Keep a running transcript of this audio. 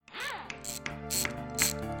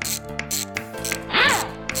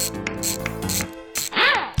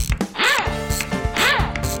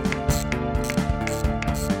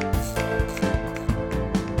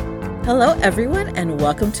Hello, everyone, and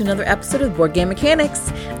welcome to another episode of Board Game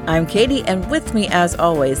Mechanics. I'm Katie, and with me, as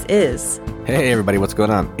always, is... Hey, everybody, what's going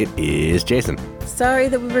on? It is Jason. Sorry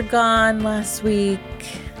that we were gone last week,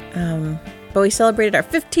 but we celebrated our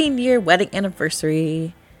 15-year wedding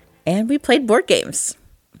anniversary, and we played board games,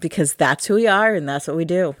 because that's who we are, and that's what we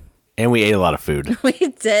do. And we ate a lot of food. We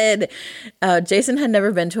did. Jason had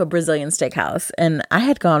never been to a Brazilian steakhouse, and I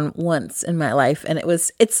had gone once in my life, and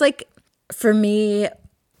it's like, for me...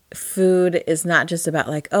 food is not just about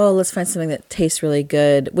like, oh, let's find something that tastes really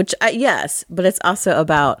good, yes, but it's also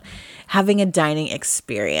about having a dining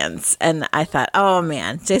experience. And I thought, oh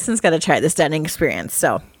man, Jason's got to try this dining experience.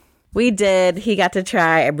 So we did. He got to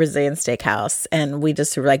try a Brazilian steakhouse and we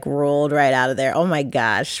just like rolled right out of there. Oh my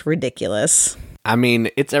gosh, ridiculous. I mean,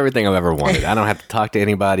 it's everything I've ever wanted. I don't have to talk to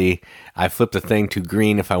anybody. I flip the thing to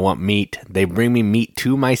green if I want meat. They bring me meat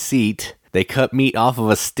to my seat. They cut meat off of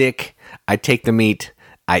a stick. I take the meat.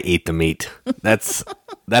 I ate the meat. That's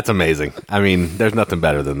amazing. I mean, there's nothing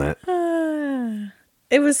better than that.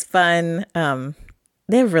 It was fun.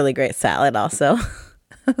 They have really great salad also.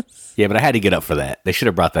 Yeah, but I had to get up for that. They should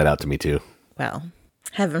have brought that out to me too. Well,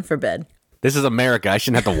 heaven forbid. This is America. I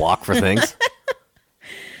shouldn't have to walk for things.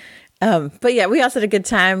 But yeah, we also had a good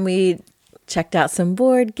time. We checked out some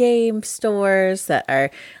board game stores that are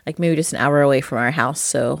like maybe just an hour away from our house.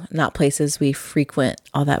 So not places we frequent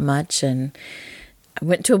all that much. And I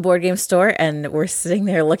went to a board game store and we're sitting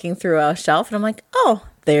there looking through a shelf and I'm like, oh,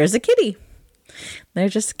 there's a kitty.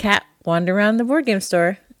 There's just a cat wandering around the board game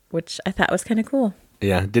store, which I thought was kind of cool.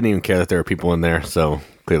 Yeah, didn't even care that there were people in there, so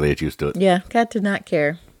clearly it's used to it. Yeah, cat did not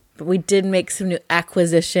care. But we did make some new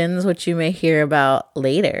acquisitions, which you may hear about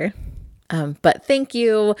later. But thank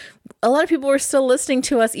you. A lot of people were still listening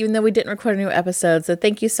to us, even though we didn't record a new episode. So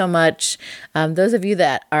thank you so much. Those of you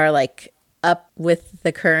that are like up with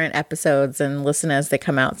the current episodes and listen as they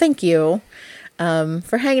come out. Thank you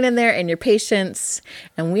for hanging in there and your patience.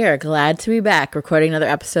 And we are glad to be back recording another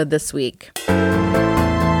episode this week.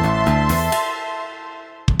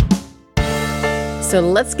 So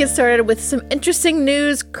let's get started with some interesting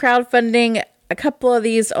news. Crowdfunding. A couple of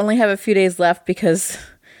these only have a few days left because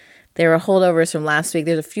they were holdovers from last week.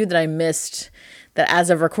 There's a few that I missed that as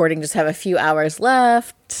of recording just have a few hours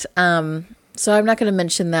left. So I'm not going to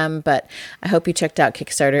mention them, but I hope you checked out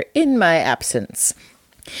Kickstarter in my absence.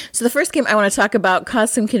 So the first game I want to talk about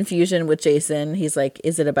caused some confusion with Jason. He's like,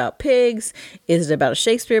 is it about pigs? Is it about a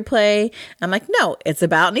Shakespeare play? I'm like, no, it's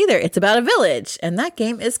about neither. It's about a village. And that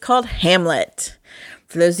game is called Hamlet.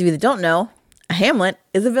 For those of you that don't know, a hamlet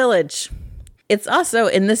is a village. It's also,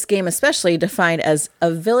 in this game especially, defined as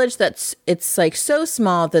a village it's like so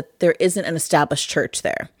small that there isn't an established church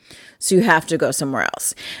there. So you have to go somewhere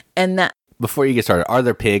else. And that... Before you get started, are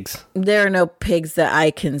there pigs? There are no pigs that I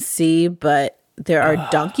can see, but there are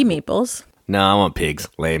donkey meeples. No, I want pigs.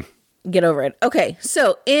 Lame. Get over it. Okay,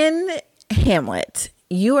 so in Hamlet,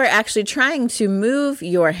 you are actually trying to move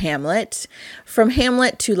your hamlet from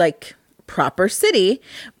hamlet to like proper city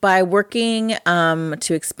by working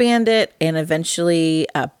to expand it and eventually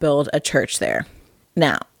build a church there.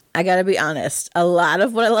 Now, I gotta be honest, a lot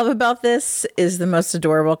of what I love about this is the most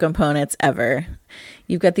adorable components ever.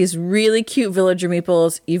 You've got these really cute villager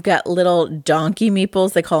meeples. You've got little donkey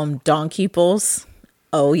meeples. They call them donkeeples.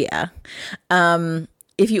 Oh, yeah.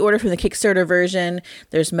 If you order from the Kickstarter version,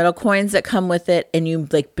 there's metal coins that come with it, and you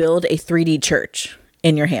like build a 3D church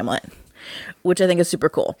in your hamlet, which I think is super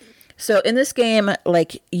cool. So in this game,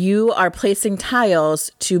 like you are placing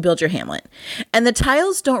tiles to build your hamlet, and the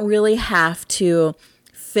tiles don't really have to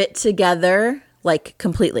fit together like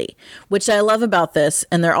completely, which I love about this.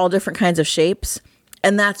 And they're all different kinds of shapes.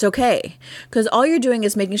 And that's okay, because all you're doing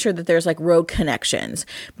is making sure that there's like road connections,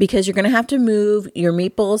 because you're going to have to move your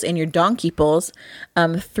meeples and your donkeeples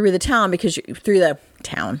through the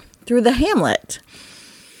town, through the hamlet,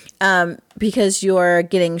 because you're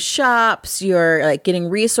getting shops, you're like getting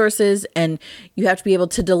resources, and you have to be able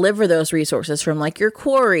to deliver those resources from like your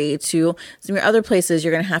quarry to some of your other places.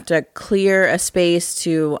 You're going to have to clear a space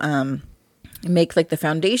to make like the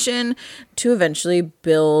foundation to eventually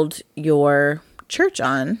build your church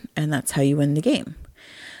on, and that's how you win the game.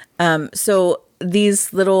 So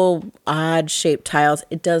these little odd shaped tiles,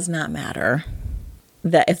 it does not matter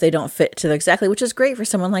that if they don't fit to exactly, which is great for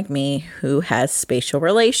someone like me who has spatial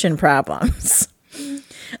relation problems.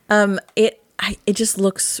 It just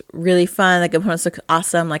looks really fun. The components look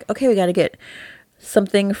awesome. Like, okay, we got to get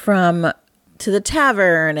something from to the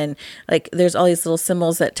tavern, and like there's all these little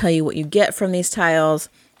symbols that tell you what you get from these tiles.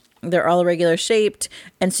 They're all regular shaped,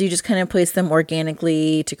 and so you just kind of place them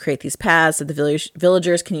organically to create these paths that the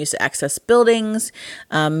villagers can use to access buildings,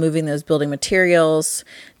 moving those building materials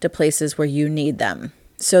to places where you need them.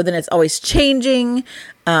 So then it's always changing.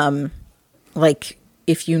 Like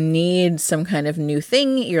if you need some kind of new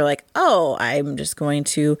thing, you're like, oh, I'm just going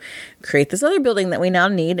to create this other building that we now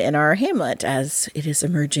need in our hamlet as it is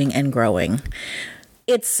emerging and growing.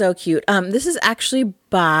 It's so cute. This is actually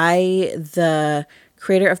by the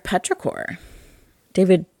creator of Petrichor,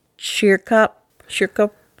 David Shearcop.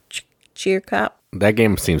 That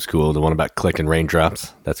game seems cool. The one about collecting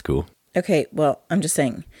raindrops. That's cool. Okay, well, I'm just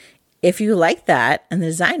saying, if you like that and the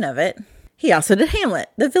design of it, he also did Hamlet,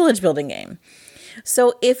 the village building game.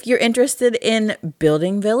 So if you're interested in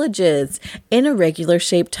building villages in irregular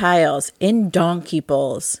shaped tiles, in donkey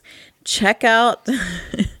bowls, check out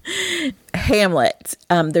Hamlet.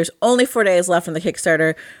 There's only 4 days left on the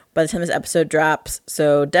Kickstarter by the time this episode drops,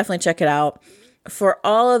 so definitely check it out. For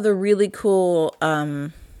all of the really cool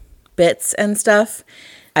bits and stuff,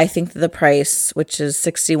 I think that the price, which is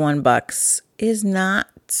 $61, is not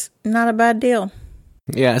a bad deal.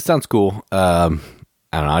 Yeah, it sounds cool. I don't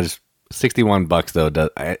know. I just $61 though.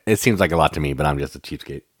 It seems like a lot to me, but I'm just a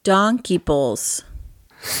cheapskate. Donkey bowls.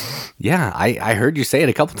 Yeah, I heard you say it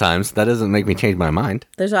a couple times. That doesn't make me change my mind.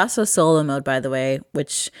 There's also solo mode, by the way,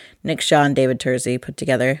 which Nick Shaw and David Terzi put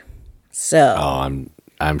together. So,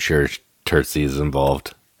 I'm sure Terzi is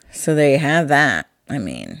involved. So there you have that. I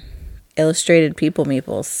mean, illustrated people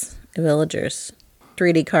meeples, villagers,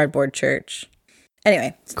 3D cardboard church.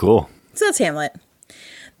 Anyway, cool. So that's Hamlet.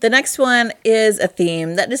 The next one is a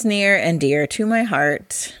theme that is near and dear to my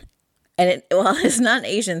heart, and it's not an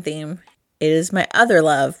Asian theme. It is my other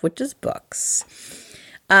love, which is books.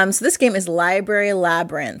 So this game is Library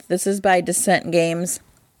Labyrinth. This is by Descent Games.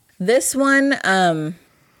 This one,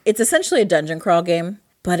 it's essentially a dungeon crawl game,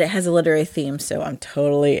 but it has a literary theme, so I'm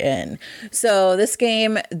totally in. So this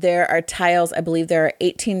game, there are tiles. I believe there are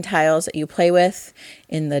 18 tiles that you play with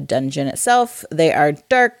in the dungeon itself. They are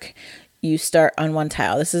dark. You start on one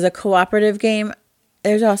tile. This is a cooperative game.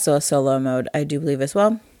 There's also a solo mode, I do believe, as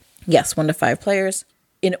well. Yes, 1 to 5 players.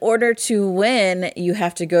 In order to win, you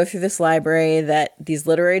have to go through this library that these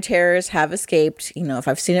literary terrors have escaped. You know, if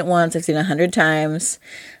I've seen it once, I've seen it 100 times.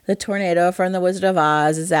 The tornado from The Wizard of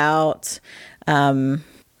Oz is out.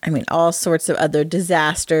 All sorts of other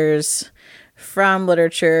disasters from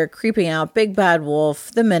literature creeping out. Big Bad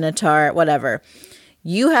Wolf, the Minotaur, whatever.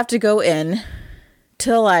 You have to go in to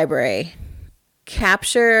the library,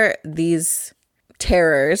 capture these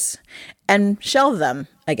terrors, and shelve them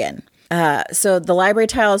again. So the library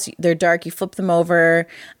tiles, they're dark. You flip them over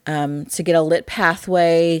to get a lit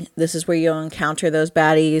pathway. This is where you'll encounter those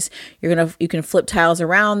baddies. You can flip tiles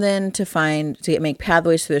around then to make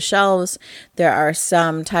pathways through the shelves. There are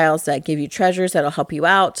some tiles that give you treasures that'll help you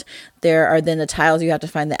out. There are then the tiles you have to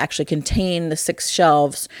find that actually contain the 6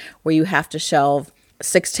 shelves where you have to shelve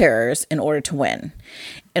 6 terrors in order to win.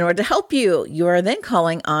 In order to help you, you are then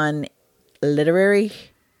calling on literary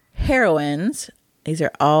heroines. These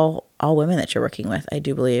are all women that you're working with, I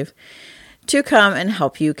do believe, to come and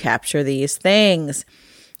help you capture these things.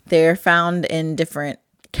 They're found in different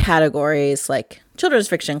categories like children's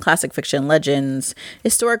fiction, classic fiction, legends,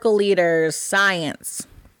 historical leaders, science.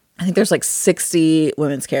 I think there's like 60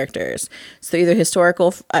 women's characters. So they're either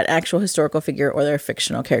an actual historical figure, or they're a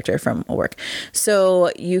fictional character from a work.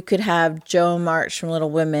 So you could have Jo March from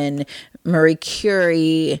Little Women, Marie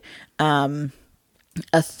Curie,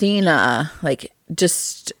 Athena, like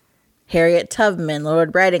just Harriet Tubman,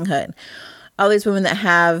 Lord Riding Hood. All these women that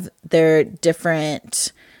have their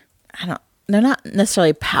different, they're not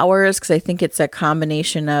necessarily powers, because I think it's a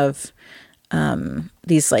combination of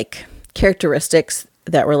these like characteristics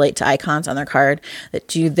that relate to icons on their card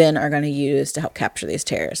that you then are going to use to help capture these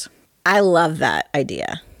terrors. I love that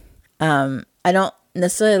idea. I don't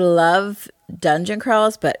necessarily love dungeon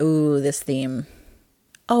crawls, but this theme.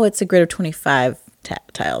 Oh, it's a grid of 25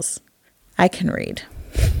 tiles. I can read.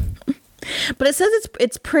 But it says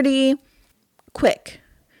it's pretty quick.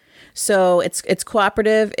 So it's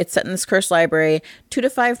cooperative. It's set in this cursed library. 2 to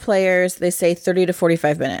 5 players. They say 30 to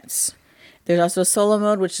 45 minutes. There's also a solo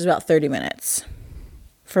mode, which is about 30 minutes.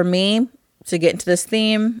 For me, to get into this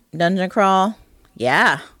theme, dungeon crawl,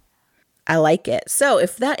 yeah, I like it. So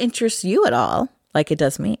if that interests you at all, like it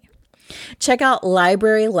does me, check out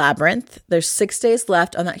Library Labyrinth. There's 6 days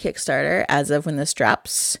left on that Kickstarter as of when this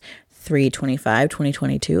drops,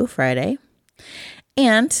 3/25/2022, Friday.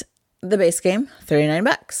 And the base game,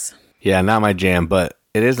 $39. Yeah, not my jam, but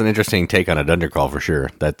it is an interesting take on a dungeon crawl for sure.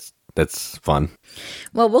 That's fun.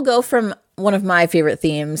 Well, we'll go from one of my favorite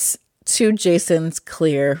themes to Jason's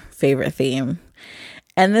clear favorite theme.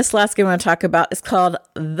 And this last game I want to talk about is called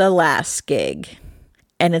The Last Gig.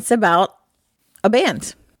 And it's about a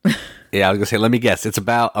band. Yeah, I was going to say, let me guess. It's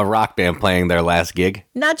about a rock band playing their last gig.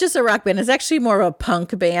 Not just a rock band. It's actually more of a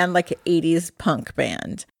punk band, like an 80s punk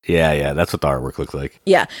band. Yeah. That's what the artwork looks like.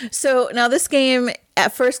 Yeah. So now this game,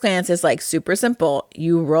 at first glance, is like super simple.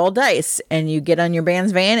 You roll dice and you get on your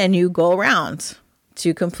band's van and you go around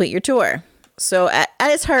to complete your tour. So at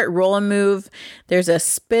its heart, roll and move. There's a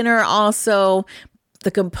spinner also.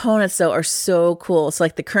 The components, though, are so cool. So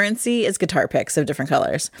like the currency is guitar picks of different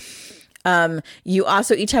colors. You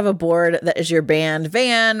also each have a board that is your band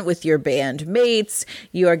van with your band mates.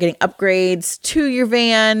 You are getting upgrades to your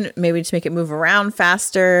van, maybe to make it move around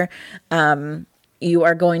faster. You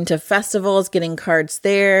are going to festivals, getting cards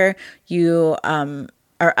there. You are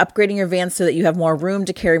upgrading your van so that you have more room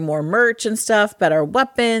to carry more merch and stuff, better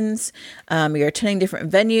weapons. You're attending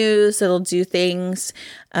different venues that'll do things.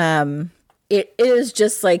 It is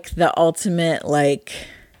just like the ultimate, like,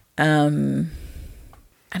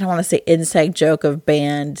 I don't want to say inside joke of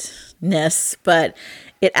bandness, but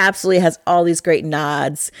it absolutely has all these great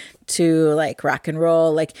nods to like rock and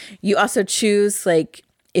roll. Like you also choose like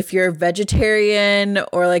if you're a vegetarian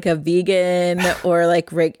or like a vegan or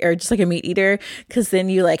like or just like a meat eater, because then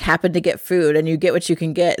you like happen to get food and you get what you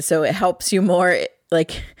can get. So it helps you more.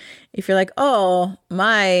 Like if you're like, oh,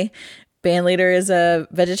 my band leader is a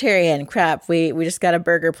vegetarian, crap, we just got a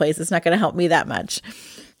burger place. It's not going to help me that much.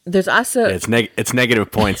 There's also it's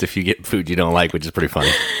negative points if you get food you don't like, which is pretty funny.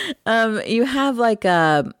 You have like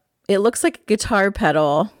it looks like a guitar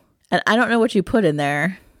pedal, and I don't know what you put in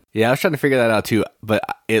there. Yeah, I was trying to figure that out too, but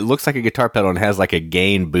it looks like a guitar pedal and has like a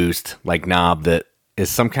gain boost like knob that is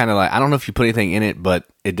some kind of like, I don't know if you put anything in it, but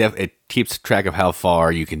it keeps track of how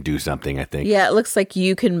far you can do something, I think. Yeah, it looks like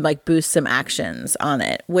you can like boost some actions on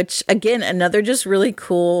it, which again, another just really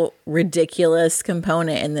cool, ridiculous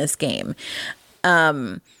component in this game.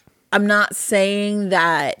 I'm not saying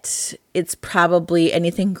that it's probably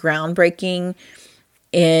anything groundbreaking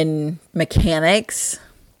in mechanics,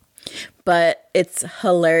 but it's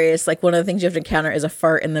hilarious. Like one of the things you have to encounter is a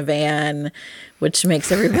fart in the van, which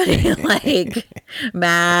makes everybody like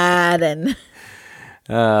mad. And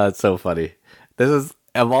it's so funny. This is,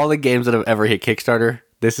 of all the games that have ever hit Kickstarter,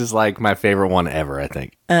 this is like my favorite one ever, I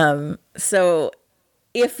think. So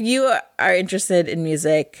if you are interested in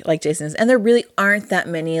music like Jason's, and there really aren't that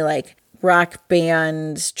many like rock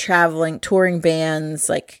bands, traveling, touring bands,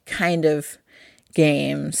 like kind of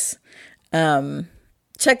games,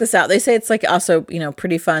 check this out. They say it's like also,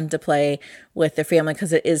 pretty fun to play with their family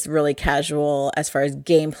because it is really casual as far as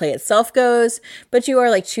gameplay itself goes. But you are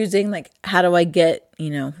like choosing like, how do I get,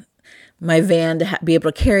 my van to be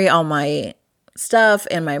able to carry all my stuff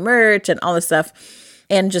and my merch and all this stuff.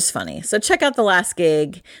 And just funny. So check out The Last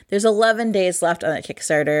Gig. There's 11 days left on that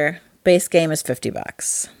Kickstarter. Base game is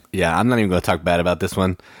 $50. Yeah, I'm not even going to talk bad about this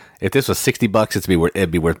one. If this was $60,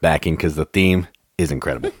 it'd be worth backing because the theme is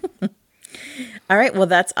incredible. All right, well,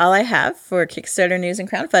 that's all I have for Kickstarter news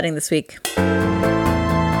and crowdfunding this week.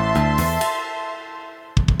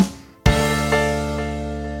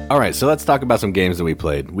 All right, so let's talk about some games that we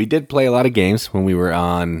played. We did play a lot of games when we were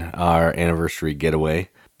on our anniversary getaway.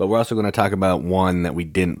 But we're also going to talk about one that we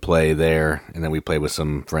didn't play there, and then we played with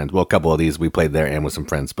some friends. Well, a couple of these we played there and with some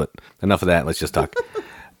friends, but enough of that. Let's just talk.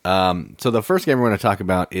 So the first game we're going to talk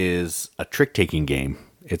about is a trick-taking game.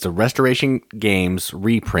 It's a Restoration Games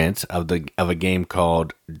reprint of a game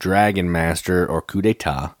called Dragon Master or Coup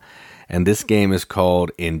d'etat, and this game is called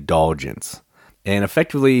Indulgence. And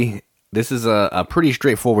effectively, this is a pretty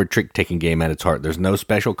straightforward trick-taking game at its heart. There's no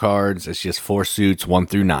special cards. It's just 4 suits, 1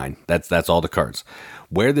 through 9. That's all the cards.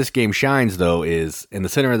 Where this game shines, though, is in the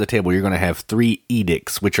center of the table, you're going to have 3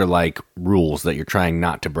 edicts, which are like rules that you're trying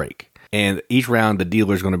not to break. And each round, the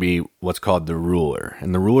dealer is going to be what's called the ruler.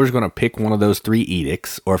 And the ruler is going to pick one of those 3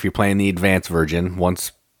 edicts, or if you're playing the advanced version,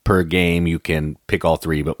 once per game, you can pick all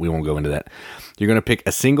 3, but we won't go into that. You're going to pick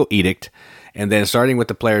a single edict, and then starting with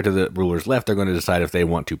the player to the ruler's left, they're going to decide if they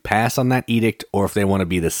want to pass on that edict, or if they want to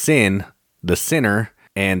be the sinner,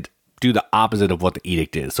 and do the opposite of what the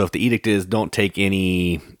edict is. So if the edict is don't take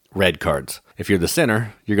any red cards. If you're the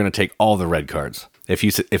sinner, you're going to take all the red cards. If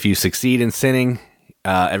you succeed in sinning,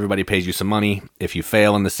 everybody pays you some money. If you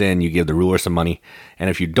fail in the sin, you give the ruler some money. And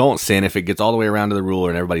if you don't sin, if it gets all the way around to the ruler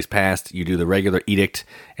and everybody's passed, you do the regular edict.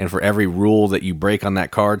 And for every rule that you break on that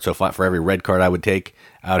card, so for every red card I would take,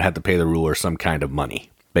 I would have to pay the ruler some kind of money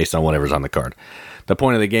based on whatever's on the card. The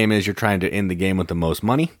point of the game is you're trying to end the game with the most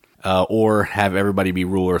money. Or have everybody be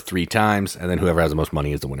ruler 3 times, and then whoever has the most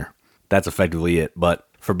money is the winner. that's effectively it. But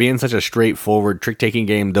for being such a straightforward trick-taking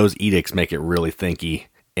game, those edicts make it really thinky.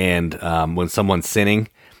 And when someone's sinning,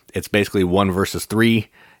 it's basically 1 versus 3,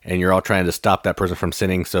 and you're all trying to stop that person from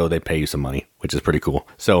sinning, so they pay you some money, which is pretty cool.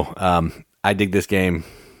 So I dig this game.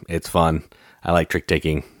 It's fun. I like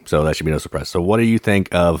trick-taking, so that should be no surprise. So what do you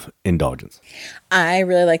think of Indulgence? I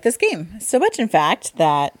really like this game. So much, in fact,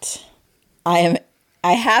 that I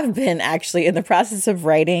have been actually in the process of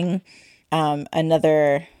writing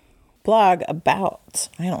another blog about,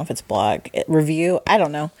 I don't know if it's blog, review, I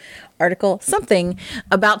don't know, article, something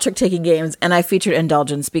about trick-taking games, and I featured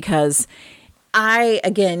Indulgence because I,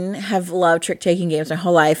 again, have loved trick-taking games my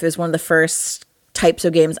whole life. It was one of the first types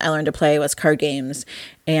of games I learned to play was card games,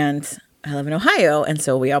 and I live in Ohio, and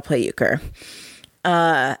so we all play euchre.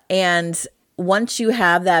 And once you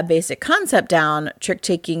have that basic concept down,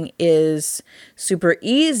 trick-taking is super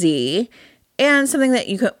easy and something that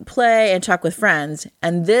you can play and talk with friends.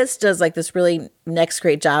 And this does like this really next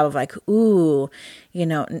great job of like, ooh, you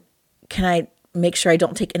know, can I make sure I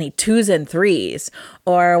don't take any 2s and 3s?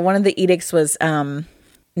 Or one of the edicts was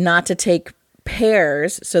not to take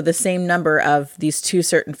pairs, so the same number of these 2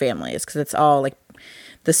 certain families, because it's all like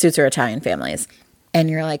the suits are Italian families. And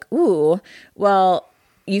you're like, ooh, well,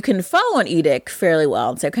 you can follow an edict fairly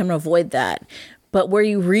well and say, okay, I'm going to avoid that. But where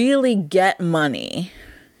you really get money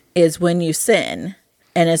is when you sin.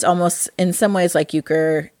 And it's almost in some ways like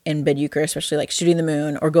euchre, in bid euchre, especially like shooting the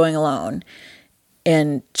moon or going alone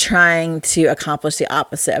and trying to accomplish the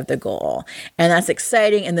opposite of the goal. And that's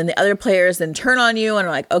exciting. And then the other players then turn on you and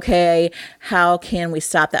are like, okay, how can we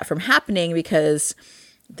stop that from happening? Because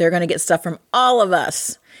they're going to get stuff from all of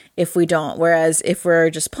us if we don't. Whereas if we're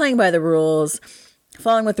just playing by the rules,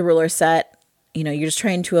 following what the ruler set, you know, you're just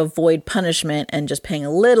trying to avoid punishment and just paying a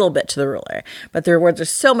little bit to the ruler. But the rewards are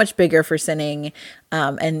so much bigger for sinning,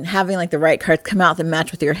 and having like the right cards come out that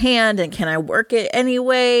match with your hand. And can I work it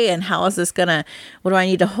anyway? And how is this gonna? What do I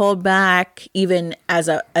need to hold back? Even as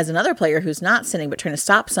another player who's not sinning but trying to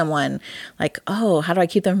stop someone, like, oh, how do I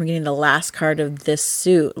keep them from getting the last card of this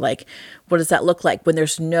suit? Like, what does that look like when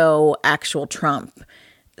there's no actual trump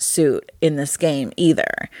suit in this game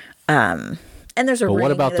either? And there's a ring. But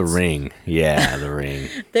what about the ring? Yeah, the ring.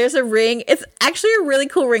 There's a ring. It's actually a really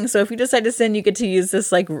cool ring. So if you decide to sin, you get to use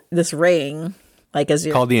this this ring, like as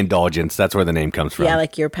your called the Indulgence. That's where the name comes from. Yeah,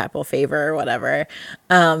 like your papal favor or whatever.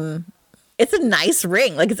 It's a nice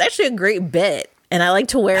ring. Like it's actually a great bit, and I like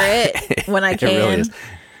to wear it when I can. It really is.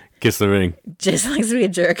 Kiss the ring. Jason likes to be a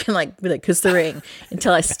jerk and like be like, kiss the ring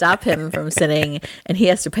until I stop him from sinning, and he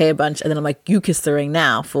has to pay a bunch, and then I'm like, you kiss the ring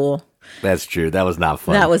now, fool. That's true. That was not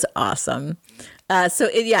fun. That was awesome.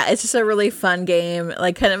 It's just a really fun game,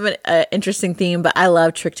 like kind of an interesting theme, but I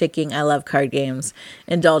love trick-taking. I love card games.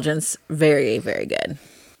 Indulgence, very, very good.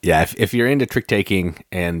 Yeah, if you're into trick-taking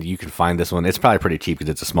and you can find this one, it's probably pretty cheap because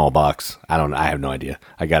it's a small box. I have no idea.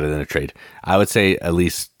 I got it in a trade. I would say at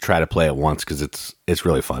least try to play it once because it's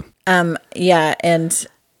really fun. Yeah, and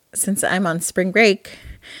since I'm on spring break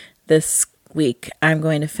this week, I'm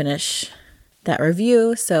going to finish that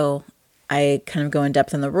review, so I kind of go in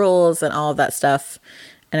depth on the rules and all of that stuff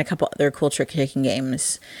and a couple other cool trick-taking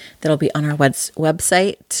games that'll be on our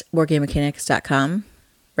website, boardgamemechanics.com,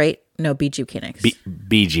 right? No, BG Mechanics.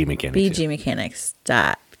 BG Mechanics.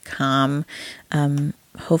 BGmechanics.com.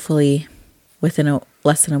 Hopefully within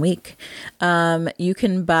less than a week. You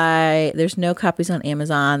can buy, there's no copies on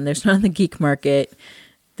Amazon. There's none on the Geek Market.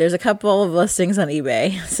 There's a couple of listings on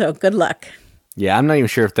eBay. So good luck. Yeah, I'm not even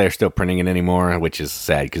sure if they're still printing it anymore, which is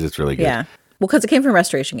sad because it's really good. Yeah. Well, because it came from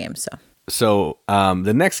Restoration Games, so. So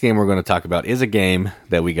the next game we're going to talk about is a game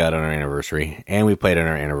that we got on our anniversary, and we played on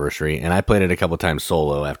our anniversary, and I played it a couple times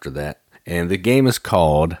solo after that. And the game is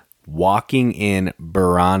called Walking in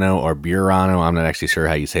Burano or Burano. I'm not actually sure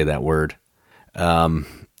how you say that word.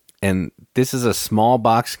 And this is a small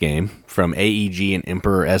box game from AEG and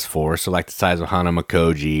Emperor S4, so like the size of Hana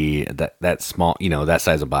Makoji, that small, that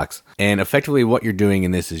size of box. And effectively what you're doing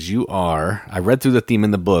in this is I read through the theme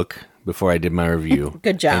in the book before I did my review.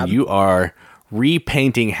 Good job. And you are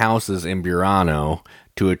repainting houses in Burano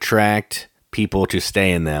to attract people to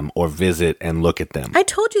stay in them or visit and look at them. I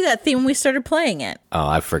told you that theme when we started playing it. Oh,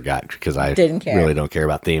 I forgot because I didn't care. Really don't care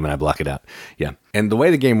about theme and I block it out. Yeah. And the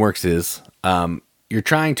way the game works is you're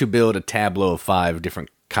trying to build a tableau of 5 different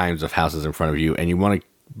kinds of houses in front of you, and you want to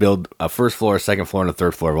build a first floor, a second floor, and a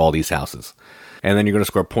third floor of all these houses. And then you're going to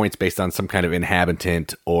score points based on some kind of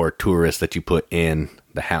inhabitant or tourist that you put in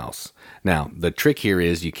the house. Now, the trick here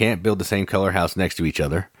is you can't build the same color house next to each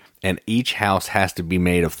other, and each house has to be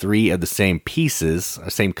made of 3 of the same pieces,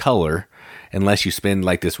 same color, unless you spend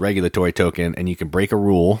like this regulatory token, and you can break a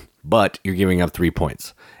rule, but you're giving up 3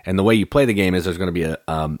 points. And the way you play the game is there's going to be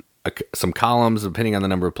some columns, depending on the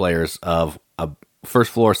number of players, of a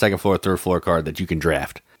first floor, second floor, third floor card that you can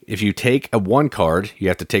draft. If you take a 1 card, you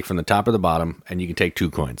have to take from the top or the bottom, and you can take 2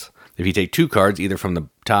 coins. If you take 2 cards, either from the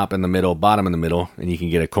top and the middle, bottom and the middle, and you can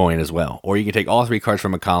get a coin as well. Or you can take all 3 cards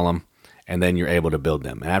from a column, and then you're able to build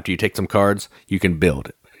them. And after you take some cards, you can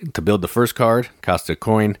build. To build the first card, costs a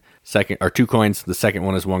coin, 2 coins. The second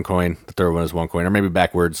one is 1 coin. The third one is 1 coin, or maybe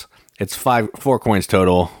backwards. It's 4 coins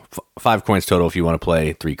total, 5 coins total if you want to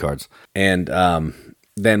play 3 cards. And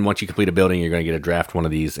then once you complete a building, you're going to get a draft one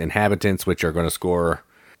of these inhabitants, which are going to score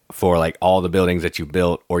for like all the buildings that you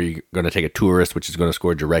built, or you're going to take a tourist, which is going to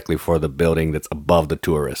score directly for the building that's above the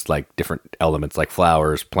tourist, like different elements like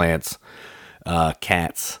flowers, plants,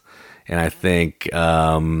 cats, and I think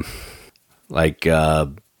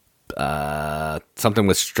something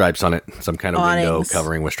with stripes on it, some kind of Awnings. window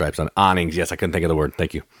covering with stripes on it. Awnings, yes, I couldn't think of the word.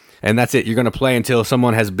 Thank you. And that's it. You're going to play until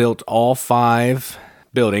someone has built all 5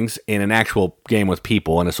 buildings in an actual game with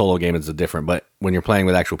people. In a solo game, it's different. But when you're playing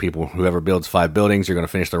with actual people, whoever builds 5 buildings, you're going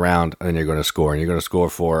to finish the round, and then you're going to score. And you're going to score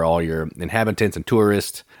for all your inhabitants and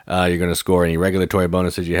tourists. You're going to score any regulatory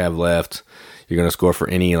bonuses you have left. You're going to score for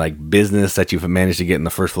any like business that you've managed to get in the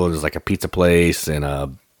first floor. There's like a pizza place and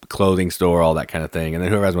a clothing store, all that kind of thing. And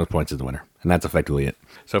then whoever has most points is the winner. And that's effectively it.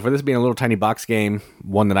 So for this being a little tiny box game,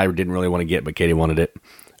 one that I didn't really want to get, but Katie wanted it,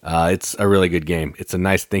 it's a really good game. It's a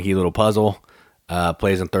nice, thinky little puzzle.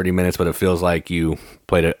 Plays in 30 minutes, but it feels like you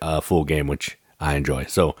played a full game, which I enjoy.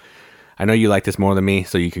 So I know you like this more than me,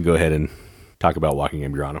 so you can go ahead and talk about Walking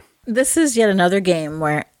Game Burano. This is yet another game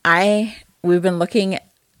where we've been looking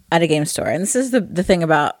at a game store. And this is the thing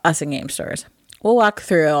about us in game stores. We'll walk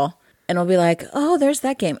through and we'll be like, oh, there's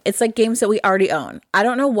that game. It's like games that we already own. I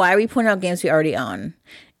don't know why we point out games we already own.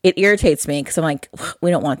 It irritates me because I'm like,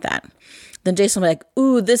 we don't want that. Then Jason will be like,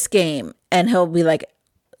 ooh, this game. And he'll be like,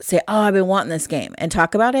 say, oh, I've been wanting this game, and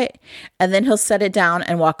talk about it. And then he'll set it down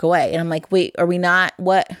and walk away. And I'm like, wait, are we not?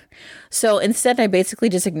 What? So instead, I basically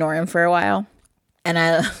just ignore him for a while. And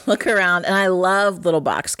I look around, and I love little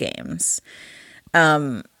box games.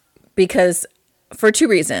 Because for 2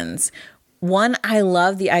 reasons. One, I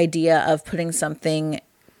love the idea of putting something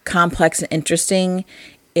complex and interesting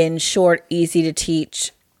in short, easy to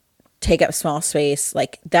teach, take up small space.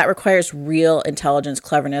 Like that requires real intelligence,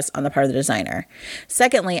 cleverness on the part of the designer.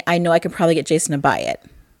 Secondly, I know I could probably get Jason to buy it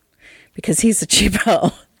because he's a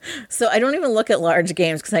cheapo. So I don't even look at large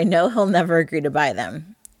games because I know he'll never agree to buy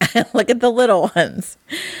them. I look at the little ones.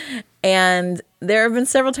 And there have been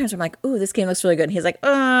several times where I'm like, ooh, this game looks really good. And he's like,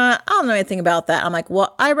 I don't know anything about that. I'm like,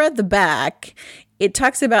 well, I read the back. It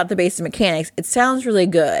talks about the basic mechanics. It sounds really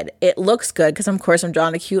good. It looks good because, of course, I'm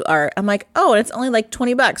drawing a cute art. I'm like, oh, and it's only like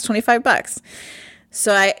 $20, $25.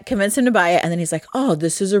 So I convinced him to buy it. And then he's like, oh,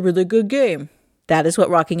 this is a really good game. That is what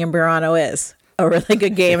Walking Game Burano is. A really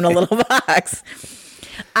good game in a little box.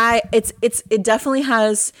 It definitely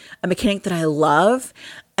has a mechanic that I love.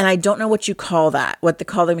 And I don't know what you call that, what they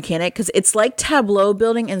call the mechanic, because it's like tableau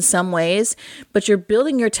building in some ways, but you're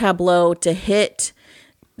building your tableau to hit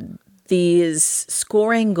these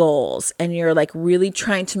scoring goals, and you're like really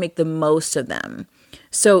trying to make the most of them.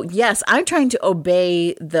 So yes, I'm trying to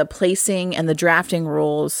obey the placing and the drafting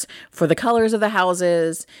rules for the colors of the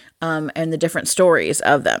houses and the different stories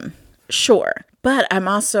of them. Sure. But I'm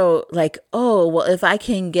also like, oh, well, if I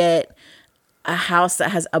can get a house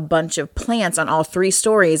that has a bunch of plants on all 3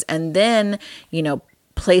 stories, and then,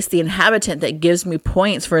 place the inhabitant that gives me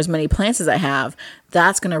points for as many plants as I have,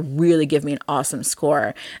 that's going to really give me an awesome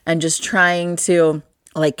score. And just trying to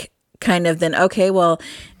kind of then, okay, well,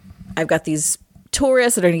 I've got these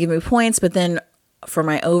tourists that are going to give me points, but then for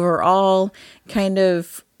my overall kind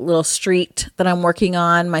of little street that I'm working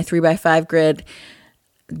on, my 3x5 grid,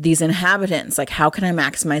 these inhabitants, how can I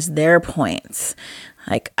maximize their points?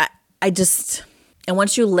 And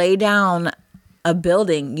once you lay down a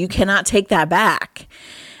building, you cannot take that back.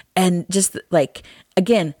 And just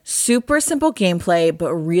again, super simple gameplay,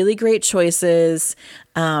 but really great choices.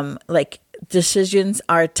 Decisions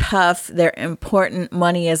are tough. They're important.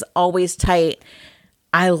 Money is always tight.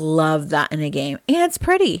 I love that in a game. And it's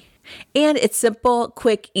pretty. And it's simple,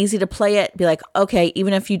 quick, easy to play it. Be like, okay,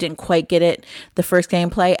 even if you didn't quite get it the first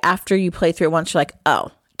gameplay, after you play through it once, you're like,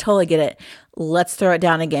 oh, totally get it. Let's throw it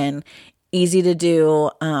down again. Easy to do,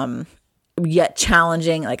 yet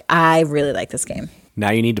challenging. I really like this game.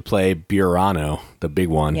 Now you need to play Burano, the big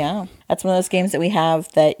one. Yeah, that's one of those games that we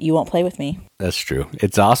have that you won't play with me. That's true.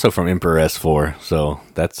 It's also from Emperor S4, so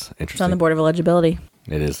that's interesting. It's on the board of eligibility.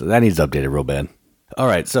 It is. That needs updated real bad. All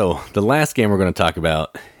right, so the last game we're going to talk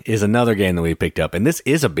about is another game that we picked up, and this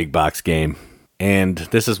is a big box game, and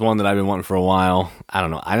this is one that I've been wanting for a while. I don't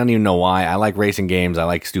know. I don't even know why. I like racing games. I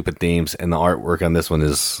like stupid themes, and the artwork on this one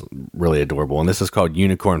is really adorable, and this is called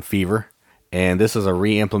Unicorn Fever, and this is a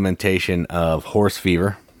re-implementation of Horse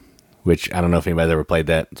Fever, which I don't know if anybody's ever played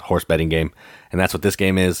that. It's a horse betting game, and that's what this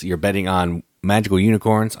game is. You're betting on magical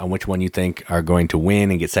unicorns, on which one you think are going to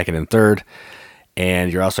win and get second and third.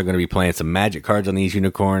 And you're also going to be playing some magic cards on these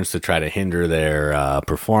unicorns to try to hinder their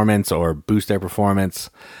performance or boost their performance.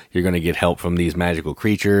 You're going to get help from these magical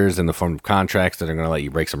creatures in the form of contracts that are going to let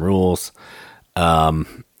you break some rules.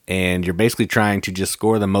 And you're basically trying to just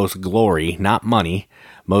score the most glory, not money,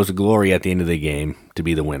 most glory at the end of the game to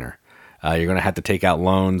be the winner. You're going to have to take out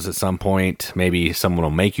loans at some point. Maybe someone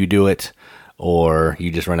will make you do it, or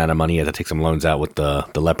you just run out of money. You have to take some loans out with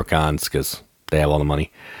the leprechauns because they have all the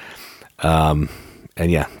money. And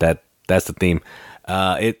yeah, that's the theme.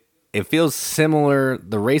 It feels similar.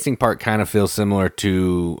 The racing part kind of feels similar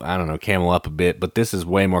to, I don't know, Camel Up a bit, but this is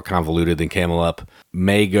way more convoluted than Camel Up.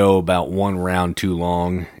 May go about one round too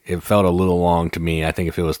long. It felt a little long to me. I think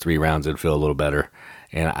if it was 3 rounds, it'd feel a little better.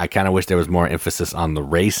 And I kind of wish there was more emphasis on the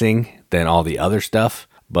racing than all the other stuff,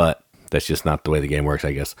 but that's just not the way the game works,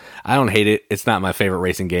 I guess. I don't hate it. It's not my favorite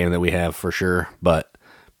racing game that we have for sure, but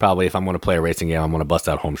probably if I'm going to play a racing game, I'm going to bust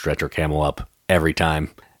out Homestretch or Camel Up every time,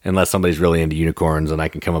 unless somebody's really into unicorns and I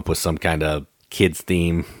can come up with some kind of kids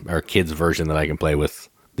theme or kids version that I can play with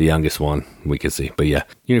the youngest one. We can see. But yeah,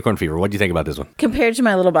 Unicorn Fever. What do you think about this one? Compared to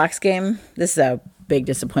my little box game, this is a big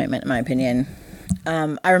disappointment in my opinion.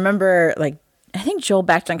 I remember I think Joel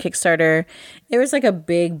backed on Kickstarter. There was a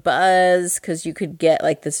big buzz because you could get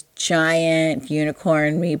this giant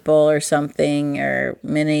unicorn meeple or something or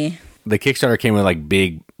mini. The Kickstarter came with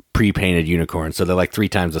big pre-painted unicorns, so they're 3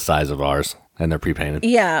 times the size of ours, and they're pre-painted.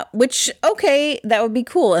 Yeah, which, okay, that would be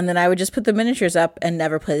cool. And then I would just put the miniatures up and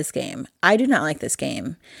never play this game. I do not like this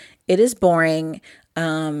game. It is boring.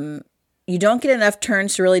 You don't get enough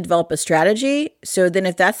turns to really develop a strategy. So then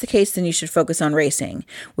if that's the case, then you should focus on racing,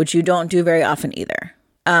 which you don't do very often either.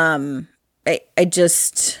 I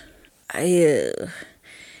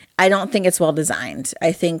don't think it's well designed.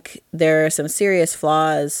 I think there are some serious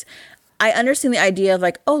flaws. I understand the idea of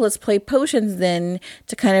let's play potions then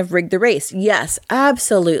to kind of rig the race. Yes,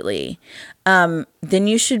 absolutely. Then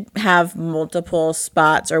you should have multiple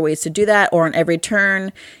spots or ways to do that. Or on every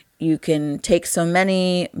turn, you can take so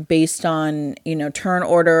many based on, turn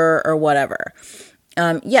order or whatever.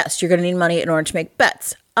 Yes, you're going to need money in order to make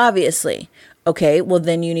bets, obviously. Okay, well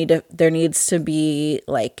then there needs to be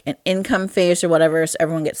an income phase or whatever, so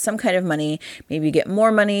everyone gets some kind of money. Maybe you get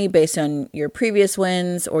more money based on your previous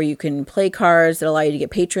wins, or you can play cards that allow you to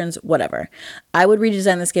get patrons, whatever. I would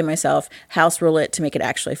redesign this game myself, house rule it to make it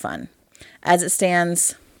actually fun. As it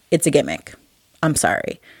stands, it's a gimmick. I'm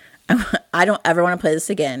sorry. I don't ever want to play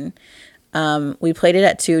this again. We played it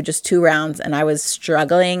at just 2 rounds, and I was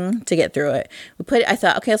struggling to get through it. I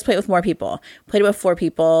thought, okay, let's play it with more people. Played it with 4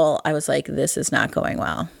 people. I was like, this is not going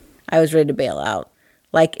well. I was ready to bail out.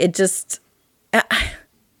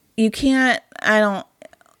 You can't,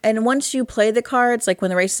 and once you play the cards, when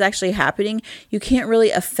the race is actually happening, you can't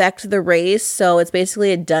really affect the race. So it's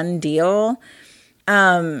basically a done deal,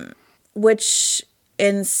 which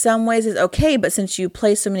in some ways is okay. But since you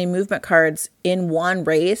play so many movement cards in one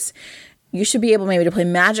race, you should be able maybe to play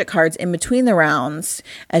magic cards in between the rounds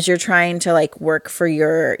as you're trying to work for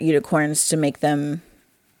your unicorns to make them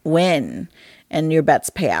win and your bets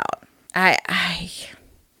pay out.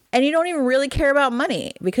 And you don't even really care about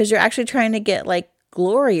money because you're actually trying to get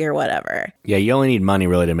glory or whatever. Yeah, you only need money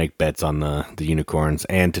really to make bets on the unicorns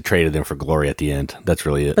and to trade them for glory at the end. That's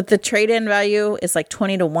really it. But the trade-in value is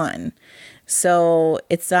 20 to 1. So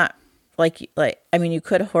it's not you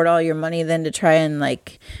could hoard all your money then to try and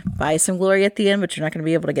buy some glory at the end, but you're not going to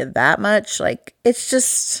be able to get that much.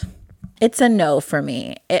 It's a no for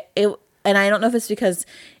me. And I don't know if it's because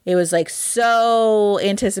it was so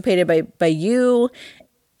anticipated by you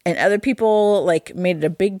and other people made it a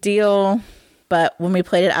big deal. But when we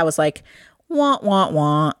played it, I was like, wah, wah,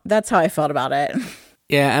 wah. That's how I felt about it.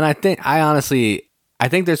 Yeah. And I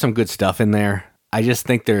think there's some good stuff in there. I just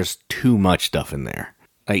think there's too much stuff in there.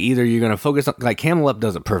 Either you're going to focus on, Camel Up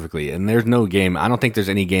does it perfectly, and there's no game, I don't think there's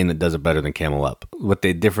any game that does it better than Camel Up. With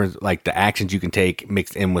the difference, the actions you can take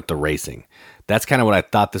mixed in with the racing. That's kind of what I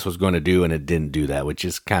thought this was going to do, and it didn't do that, which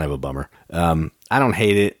is kind of a bummer. I don't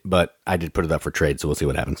hate it, but I did put it up for trade, so we'll see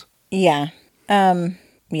what happens. Yeah.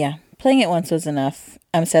 Yeah. Playing it once was enough.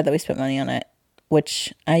 I'm sad that we spent money on it,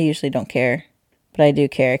 which I usually don't care, but I do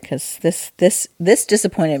care because this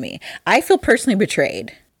disappointed me. I feel personally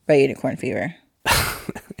betrayed by Unicorn Fever.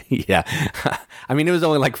 Yeah. I mean, it was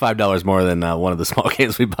only like $5 more than one of the small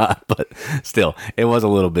games we bought, but still, it was a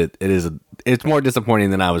little bit. It's more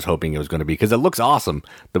disappointing than I was hoping it was going to be because it looks awesome.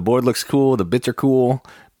 The board looks cool. The bits are cool,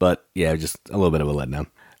 but yeah, just a little bit of a letdown.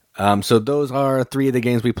 So those are 3 of the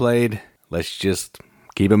games we played. Let's just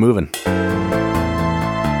keep it moving.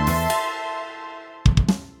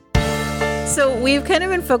 So we've kind of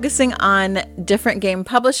been focusing on different game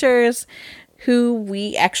publishers who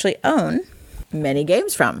we actually own many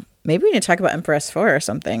games from. Maybe we need to talk about Empress 4 or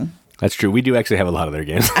something. That's true. We do actually have a lot of their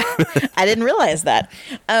games. I didn't realize that.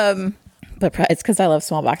 But it's because I love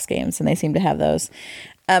small box games and they seem to have those.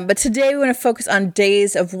 But today we want to focus on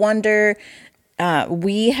Days of Wonder.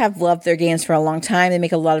 We have loved their games for a long time. They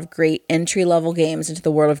make a lot of great entry-level games into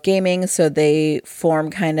the world of gaming, so they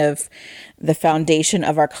form kind of the foundation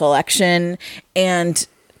of our collection. And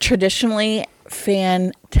traditionally,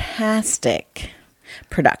 fantastic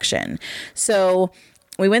production. So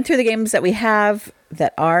we went through the games that we have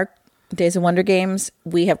that are Days of Wonder games.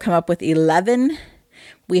 We have come up with 11.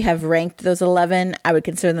 We have ranked those 11. I would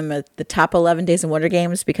consider them the top 11 Days of Wonder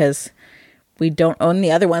games because we don't own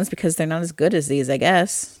the other ones because they're not as good as these, I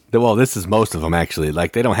guess. Well, this is most of them, actually.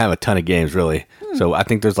 Like, they don't have a ton of games, really. So I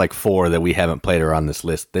think there's like 4 that we haven't played or on this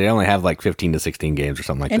list. They only have like 15 to 16 games or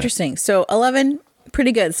something like that. Interesting. So 11,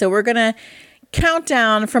 pretty good. So we're going to count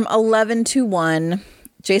down from 11 to 1.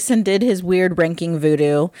 Jason did his weird ranking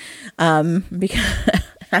voodoo because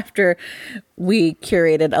after we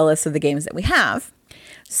curated a list of the games that we have.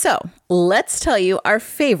 So let's tell you our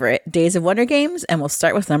favorite Days of Wonder games, and we'll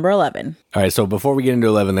start with number 11. All right, so before we get into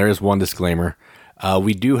 11, there is one disclaimer.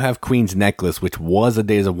 We do have Queen's Necklace, which was a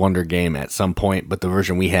Days of Wonder game at some point, but the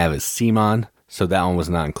version we have is CMON, so that one was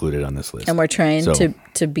not included on this list. And we're trying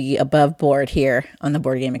to be above board here on the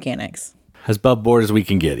board game mechanics. As above board as we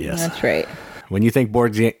can get, yes. That's right. When you think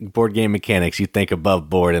board game mechanics, you think above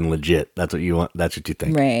board and legit. That's what you want. That's what you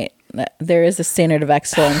think. Right. There is a standard of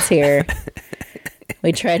excellence here.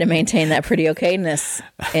 We try to maintain that pretty okayness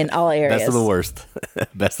in all areas. Best of the worst.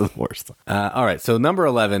 Best of the worst. All right, so number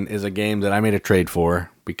 11 is a game that I made a trade for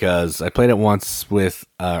because I played it once with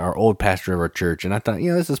our old pastor of our church, and I thought,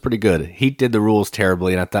 this is pretty good. He did the rules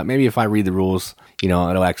terribly, and I thought maybe if I read the rules,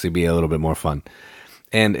 it'll actually be a little bit more fun.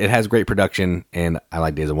 And it has great production, and I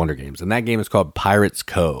like Days of Wonder games. And that game is called Pirates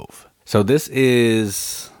Cove. So this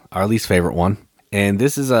is our least favorite one. And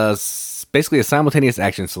this is basically a simultaneous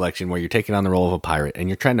action selection where you're taking on the role of a pirate, and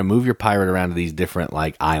you're trying to move your pirate around to these different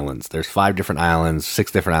islands. There's 5 different islands,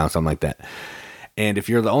 6 different islands, something like that. And if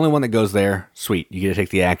you're the only one that goes there, sweet. You get to take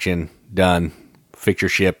the action, done, fix your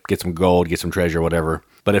ship, get some gold, get some treasure, whatever.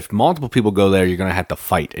 But if multiple people go there, you're going to have to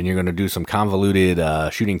fight, and you're going to do some convoluted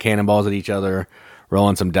shooting cannonballs at each other,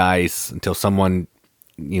 rolling some dice until someone,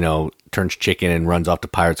 turns chicken and runs off to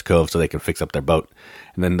Pirates Cove so they can fix up their boat.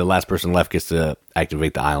 And then the last person left gets to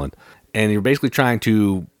activate the island. And you're basically trying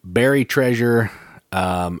to bury treasure,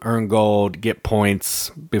 earn gold, get points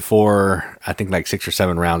before, I think 6 or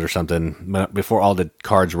 7 rounds or something, before all the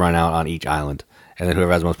cards run out on each island. And then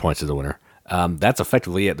whoever has the most points is the winner. That's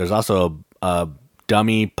effectively it. There's also a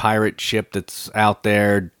dummy pirate ship that's out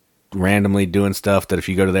there randomly doing stuff that if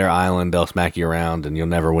you go to their island, they'll smack you around and you'll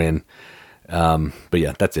never win. But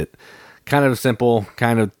yeah, that's it. Kind of simple,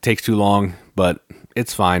 kind of takes too long, but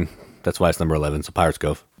it's fine. That's why it's number 11, so Pirates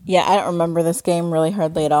Cove. Yeah, I don't remember this game really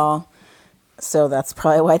hardly at all. So that's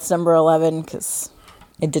probably why it's number 11, because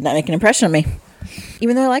it did not make an impression on me,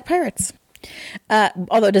 even though I like pirates.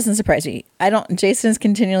 Although it doesn't surprise me. Jason's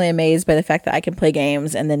continually amazed by the fact that I can play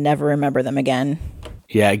games and then never remember them again.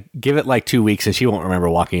 Yeah, give it 2 weeks and she won't remember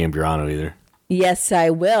Walking in Burano either. Yes,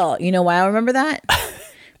 I will. You know why I remember that?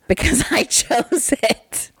 Because I chose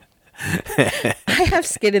it. I have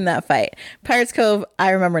skin in that fight. Pirates Cove, I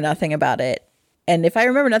remember nothing about it. And if I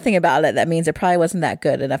remember nothing about it, that means it probably wasn't that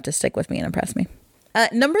good enough to stick with me and impress me.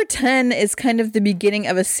 Number 10 is kind of the beginning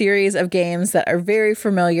of a series of games that are very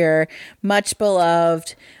familiar, much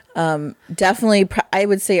beloved. Definitely, I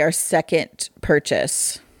would say our second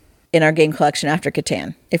purchase in our game collection after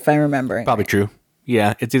Catan, if I remember. Probably true.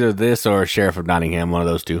 Yeah, it's either this or Sheriff of Nottingham, one of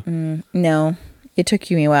those two. No, it took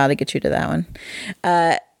you a while to get you to that one.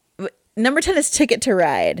 Number 10 is Ticket to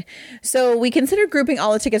Ride. So we consider grouping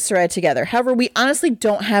all the Tickets to Ride together. However, we honestly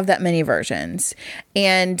don't have that many versions.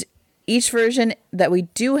 And each version that we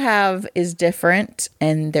do have is different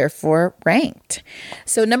and therefore ranked.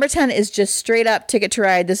 So number 10 is just straight up Ticket to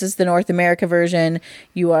Ride. This is the North America version.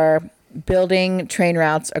 You are building train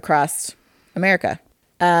routes across America.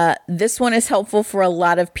 This one is helpful for a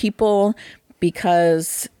lot of people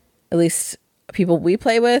because, at least people we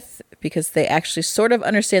play with, because they actually sort of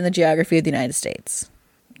understand the geography of the United States.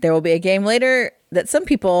 There will be a game later that some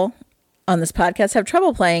people on this podcast have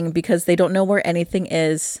trouble playing because they don't know where anything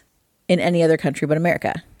is in any other country but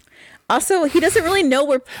America. Also, he doesn't really know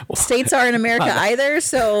where states are in America either,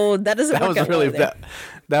 so that doesn't work out well there.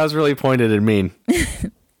 That was really pointed and mean.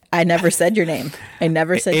 I never said your name. I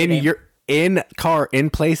never said your name. In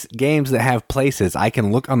place games that have places, I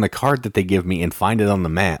can look on the card that they give me and find it on the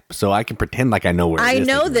map, so I can pretend like I know where it is. I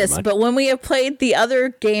know this, but when we have played the other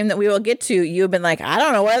game that we will get to, you have been like, I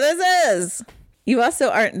don't know where this is. You also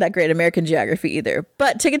aren't that great at American geography either.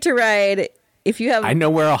 But Ticket to Ride, if you have... I know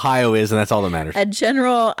where Ohio is, and that's all that matters. A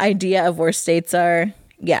general idea of where states are,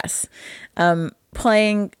 yes.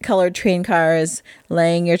 Playing colored train cars,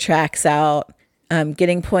 laying your tracks out,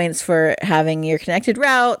 getting points for having your connected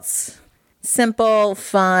routes. Simple,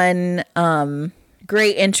 fun,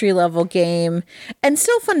 great entry-level game, and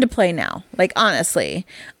still fun to play now, like, honestly.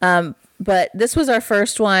 But this was our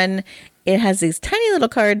first one. It has these tiny little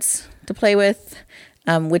cards to play with,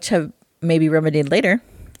 which have maybe remedied later.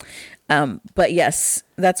 But yes,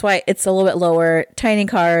 that's why it's a little bit lower. Tiny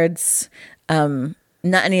cards, not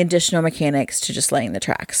any additional mechanics to just laying the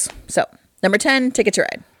tracks. So, number 10, Ticket to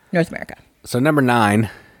Ride, North America. So, number 9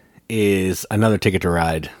 is another Ticket to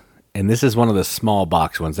Ride. And this is one of the small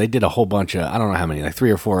box ones. They did a whole bunch of, I don't know how many, like 3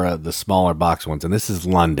 or 4 of the smaller box ones. And this is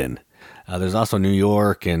London. There's also New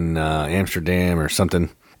York and Amsterdam or something.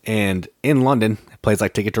 And in London, it plays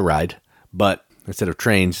like Ticket to Ride. But instead of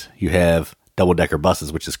trains, you have double-decker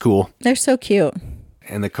buses, which is cool. They're so cute.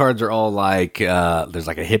 And the cards are all like, there's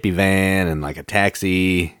like a hippie van and like a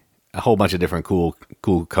taxi, a whole bunch of different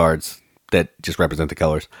cool cards that just represent the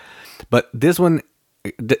colors. But this one,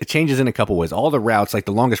 it changes in a couple ways. All the routes, like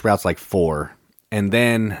the longest route's like 4, and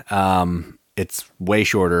then it's way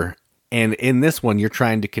shorter. And in this one, you're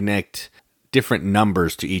trying to connect different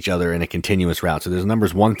numbers to each other in a continuous route. So there's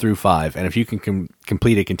numbers 1 through 5, and if you can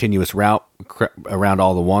complete a continuous route around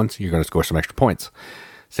all the ones, you're going to score some extra points.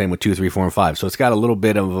 Same with 2, 3, 4, and 5. So it's got a little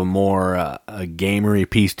bit of a more a gamery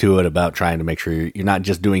piece to it about trying to make sure you're not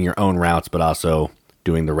just doing your own routes, but also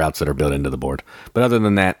doing the routes that are built into the board. But other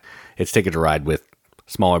than that, it's Ticket to Ride with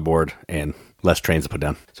smaller board and less trains to put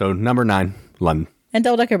down. So number 9, London. And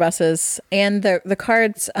double-decker buses. And the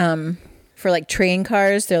cards for like train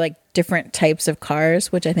cars, they're like different types of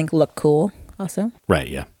cars, which I think look cool also. Right,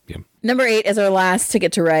 yeah. Number 8 is our last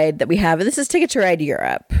Ticket to Ride that we have. And this is Ticket to Ride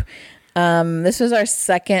Europe. This was our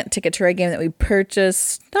second Ticket to Ride game that we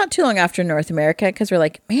purchased not too long after North America because we're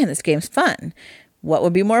like, man, this game's fun. What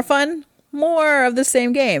would be more fun? More of the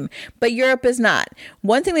same game. But Europe is not.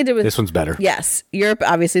 One thing they did with... This one's better. Yes. Europe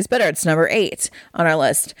obviously is better. It's number 8 on our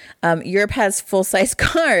list. Europe has full-size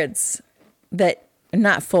cards that...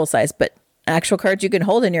 Not full-size, but actual cards you can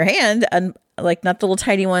hold in your hand. And like not the little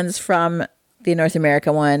tiny ones from the North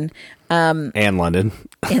America one. And London.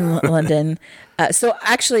 In London. So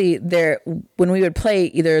actually, when we would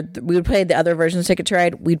play we would play the other versions of Ticket to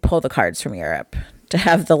Ride, we'd pull the cards from Europe to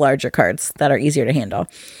have the larger cards that are easier to handle.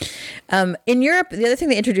 In Europe, the other thing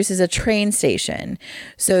they introduce is a train station.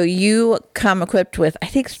 So you come equipped with, I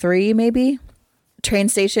think 3 maybe, train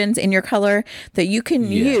stations in your color that you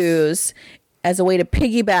can use as a way to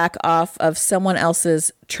piggyback off of someone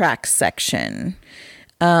else's track section.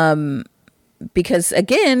 Because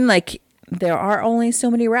again, like there are only so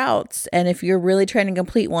many routes. And if you're really trying to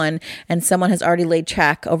complete one and someone has already laid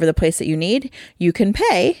track over the place that you need, you can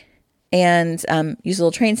pay and use a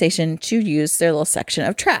little train station to use their little section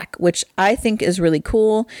of track, which I think is really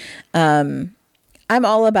cool. I'm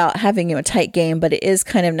all about having a tight game, but it is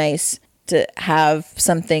kind of nice to have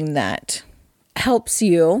something that helps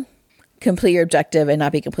you complete your objective and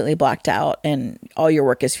not be completely blocked out and all your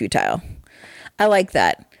work is futile. I like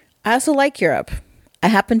that. I also like Europe. I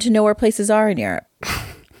happen to know where places are in Europe.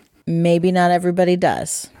 Maybe not everybody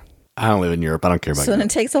does. I don't live in Europe. I don't care about So Europe. then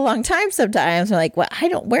it takes a long time sometimes. I'm like, well,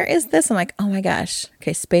 where is this? I'm like, oh my gosh.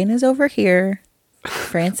 Okay, Spain is over here.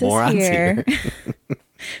 France is Morons here.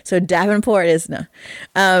 So Davenport is no.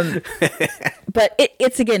 But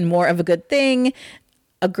it's, again, more of a good thing.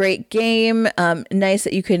 A great game. Nice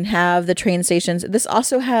that you can have the train stations. This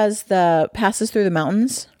also has the passes through the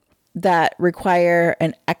mountains that require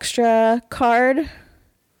an extra card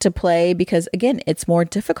to play because, again, it's more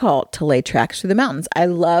difficult to lay tracks through the mountains. I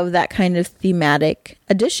love that kind of thematic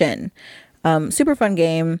addition. Super fun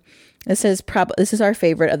game. This is our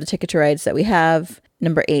favorite of the Ticket to Rides that we have.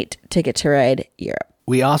 Number 8, Ticket to Ride Europe.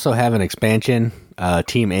 We also have an expansion,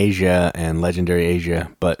 Team Asia and Legendary Asia,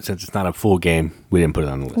 but since it's not a full game, we didn't put it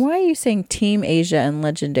on the list. Why are you saying Team Asia and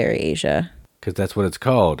Legendary Asia? Because that's what it's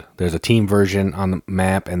called. There's a team version on the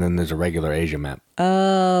map, and then there's a regular Asia map.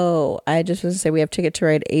 Oh, I just was to say we have Ticket to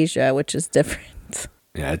Ride Asia, which is different.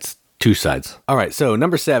 Yeah, it's Two sides. All right, so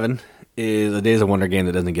number 7 is a Days of Wonder game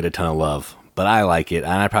that doesn't get a ton of love, but I like it,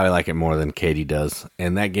 and I probably like it more than Katie does.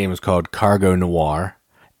 And that game is called Cargo Noir.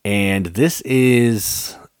 And this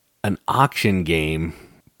is an auction game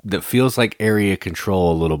that feels like area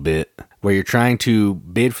control a little bit, where you're trying to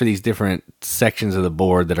bid for these different sections of the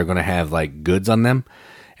board that are going to have like goods on them.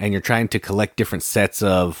 And you're trying to collect different sets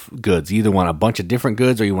of goods. You either want a bunch of different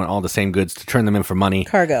goods or you want all the same goods to turn them in for money.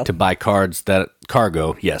 Cargo. To buy cards that...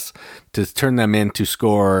 Cargo, yes. To turn them in to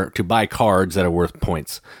score... To buy cards that are worth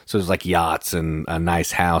points. So there's like yachts and a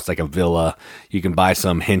nice house, like a villa. You can buy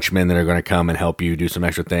some henchmen that are going to come and help you do some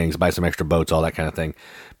extra things. Buy some extra boats, all that kind of thing.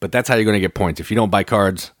 But that's how you're going to get points. If you don't buy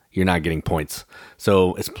cards, you're not getting points.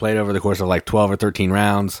 So it's played over the course of like 12 or 13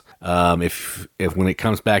 rounds. If when it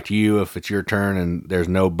comes back to you, if it's your turn and there's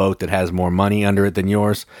no boat that has more money under it than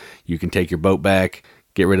yours, you can take your boat back,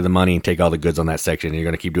 get rid of the money, and take all the goods on that section. And you're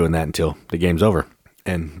going to keep doing that until the game's over.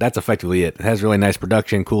 And that's effectively it. It has really nice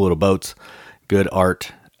production, cool little boats, good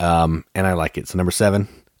art, and I like it. So number 7,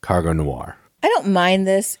 Cargo Noir. I don't mind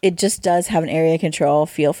this. It just does have an area control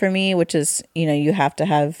feel for me, which is, you have to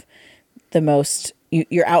have the most...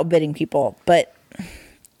 You're outbidding people, but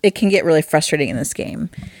it can get really frustrating in this game.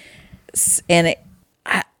 And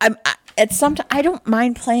I don't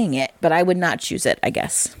mind playing it, but I would not choose it, I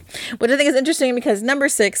guess. Which I think is interesting because number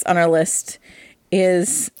 6 on our list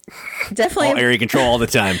is definitely all area control all the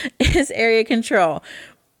time. Is area control,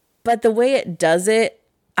 but the way it does it,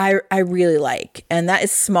 I really like, and that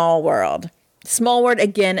is Small World. Small World,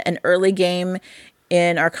 again, an early game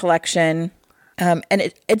in our collection. And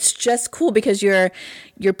it's just cool because you're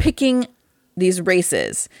picking these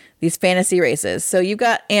races, these fantasy races. So you've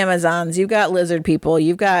got Amazons, you've got lizard people,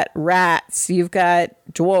 you've got rats, you've got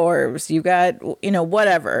dwarves, you've got,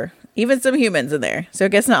 whatever, even some humans in there. So I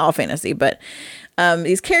guess not all fantasy, but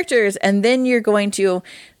these characters. And then you're going to,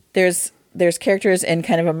 there's characters in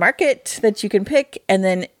kind of a market that you can pick. And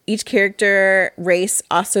then each character race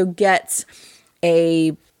also gets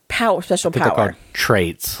a special power. They're called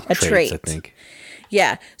traits. A trait. I think.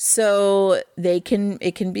 Yeah. So it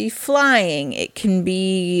can be flying. It can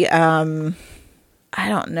be, I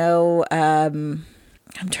don't know. I'm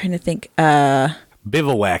trying to think,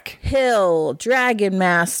 bivouac, hill, dragon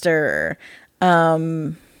master.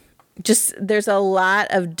 Just, there's a lot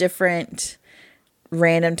of different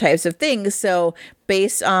random types of things. So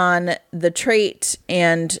based on the trait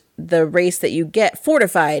and the race that you get,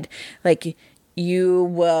 fortified, like you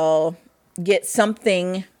will get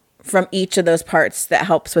something from each of those parts that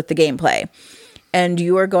helps with the gameplay. And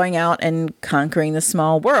you are going out and conquering the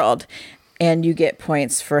small world. And you get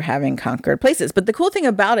points for having conquered places. But the cool thing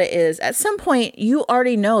about it is at some point you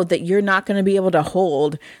already know that you're not going to be able to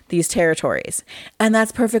hold these territories. And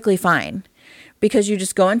that's perfectly fine. Because you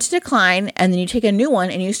just go into decline and then you take a new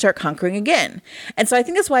one and you start conquering again. And so I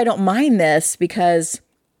think that's why I don't mind this, because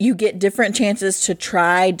you get different chances to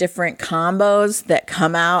try different combos that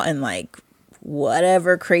come out and like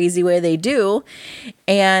whatever crazy way they do.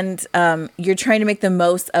 And you're trying to make the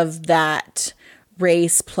most of that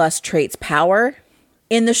race plus traits power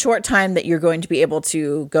in the short time that you're going to be able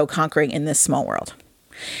to go conquering in this small world.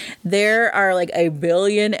 There are like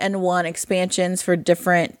 1,000,000,001 expansions for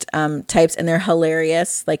different types, and they're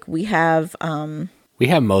hilarious. Like we have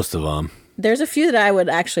most of them. There's a few that I would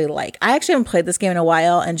actually like. I actually haven't played this game in a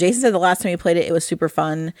while, and Jason said the last time he played it, it was super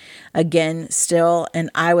fun again still, and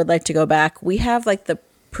I would like to go back. We have like the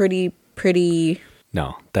pretty...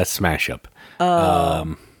 No, that's Smash Up.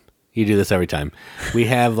 You do this every time. We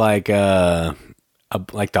have like the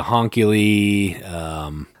Honkily,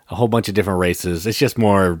 a whole bunch of different races. It's just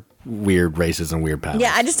more weird races and weird powers.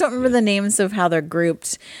 Yeah, I just don't remember the names of how they're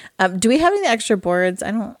grouped. Do we have any extra boards? I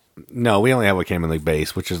don't... No, we only have what came in the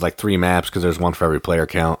base, which is like 3 maps because there's one for every player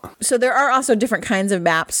count. So there are also different kinds of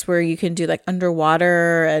maps where you can do like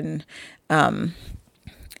underwater and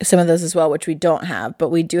some of those as well, which we don't have. But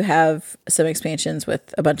we do have some expansions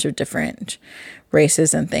with a bunch of different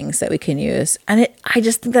races and things that we can use. And I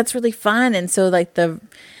just think that's really fun. And so like the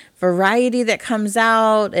variety that comes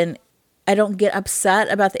out, and I don't get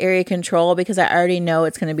upset about the area control because I already know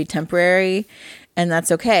it's going to be temporary. And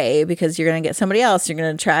that's okay, because you're going to get somebody else. You're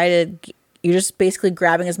going to you're just basically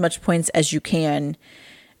grabbing as much points as you can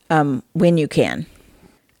when you can.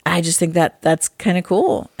 I just think that's kind of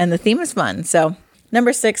cool. And the theme is fun. So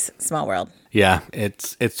number 6, Small World. Yeah,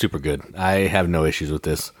 it's super good. I have no issues with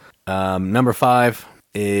this. Number 5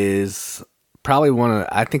 is probably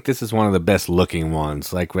I think this is one of the best looking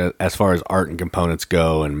ones, like as far as art and components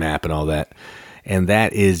go and map and all that. And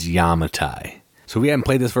that is Yamatai. So we haven't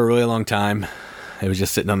played this for a really long time. It was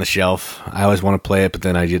just sitting on the shelf. I always want to play it, but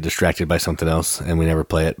then I get distracted by something else, and we never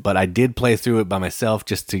play it. But I did play through it by myself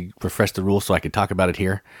just to refresh the rules so I could talk about it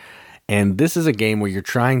here. And this is a game where you're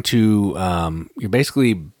trying to, you're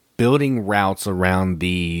basically building routes around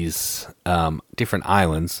these different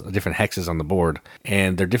islands, different hexes on the board,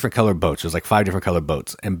 and they're different colored boats. There's like 5 different colored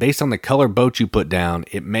boats. And based on the color boat you put down,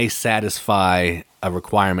 it may satisfy a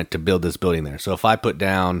requirement to build this building there. So if I put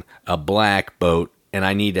down a black boat and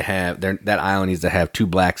I need to have, that island needs to have 2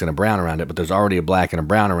 blacks and a brown around it, but there's already a black and a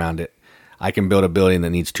brown around it, I can build a building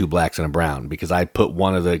that needs 2 blacks and a brown because I put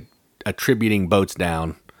one of the attributing boats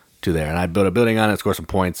down to there. And I build a building on it, score some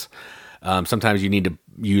points. Sometimes you need to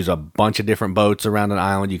use a bunch of different boats around an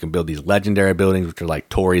island. You can build these legendary buildings, which are like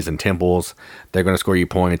tories and temples. They're going to score you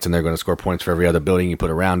points, and they're going to score points for every other building you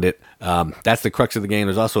put around it. That's the crux of the game.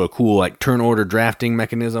 There's also a cool like turn order drafting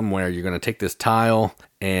mechanism where you're going to take this tile,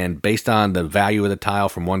 and based on the value of the tile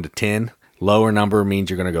from 1 to 10, lower number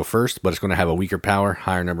means you're going to go first, but it's going to have a weaker power.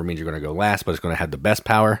 Higher number means you're going to go last, but it's going to have the best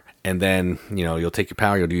power. And then, you'll take your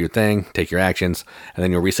power, you'll do your thing, take your actions, and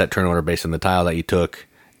then you'll reset turn order based on the tile that you took.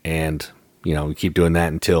 And, you keep doing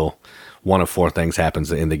that until one of 4 things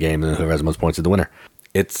happens in the game, and whoever has the most points is the winner.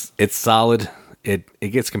 It's solid. It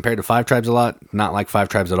gets compared to 5 Tribes a lot, not like 5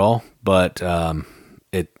 Tribes at all, but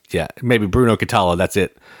maybe Bruno Catala, that's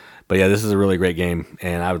it. But yeah, this is a really great game,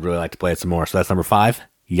 and I would really like to play it some more. So that's number 5,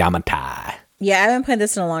 Yamatai. Yeah, I haven't played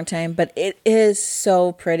this in a long time, but it is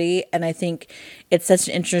so pretty, and I think it's such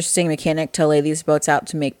an interesting mechanic to lay these boats out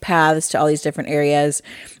to make paths to all these different areas,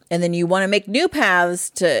 and then you want to make new paths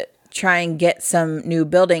to try and get some new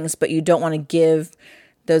buildings, but you don't want to give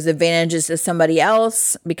those advantages to somebody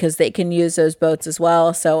else because they can use those boats as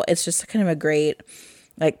well. So it's just kind of a great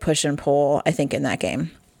like push and pull, I think, in that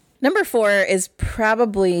game. Number 4 is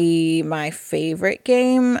probably my favorite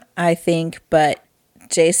game, I think, but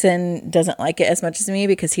Jason doesn't like it as much as me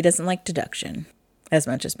because he doesn't like deduction as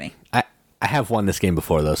much as me. I have won this game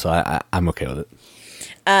before, though, so I'm okay with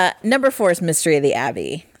it. Number 4 is Mystery of the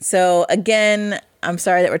Abbey. So again, I'm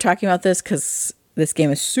sorry that we're talking about this because this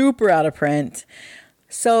game is super out of print.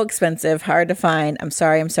 So expensive, hard to find. I'm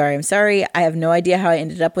sorry. I have no idea how I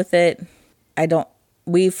ended up with it.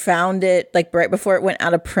 We found it like right before it went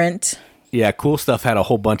out of print. Yeah, Cool Stuff had a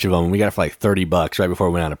whole bunch of them. We got it for like $30 right before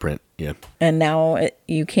it went out of print. Yeah. And now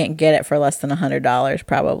you can't get it for less than $100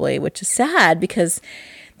 probably, which is sad because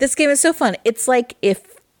this game is so fun. It's like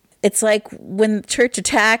when Church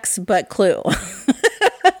Attacks, but Clue.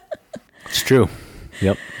 It's true.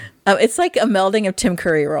 Yep. It's like a melding of Tim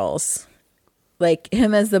Curry roles. Like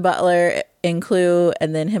him as the butler in Clue,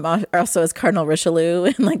 and then him also as Cardinal Richelieu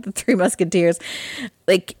in like the Three Musketeers.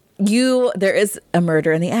 Like there is a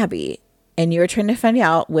murder in the Abbey, and you're trying to find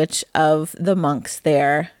out which of the monks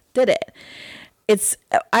there did it.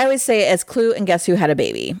 I always say it as Clue and Guess Who Had a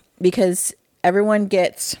Baby, because everyone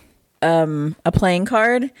gets a playing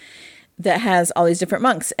card that has all these different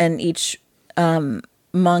monks, and each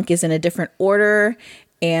monk is in a different order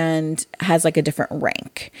and has like a different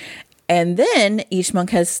rank. And then each monk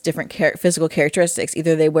has different physical characteristics.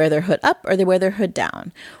 Either they wear their hood up or they wear their hood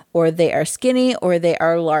down, or they are skinny or they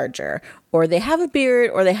are larger, or they have a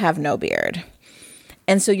beard or they have no beard.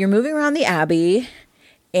 And so you're moving around the Abbey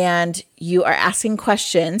and you are asking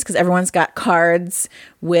questions because everyone's got cards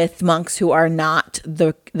with monks who are not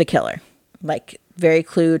the killer, like very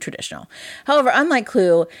Clue traditional. However, unlike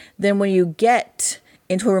Clue, then when you get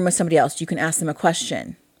into a room with somebody else, you can ask them a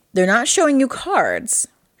question. They're not showing you cards.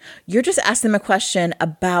 You're just asking them a question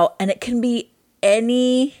about, and it can be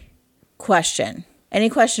any question. Any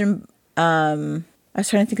question. I was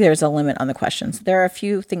trying to think there was a limit on the questions. There are a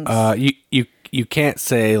few things. You can't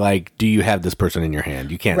say like, do you have this person in your hand?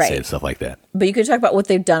 You can't say stuff like that. But you could talk about what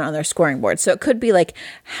they've done on their scoring board. So it could be like,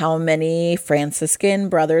 how many Franciscan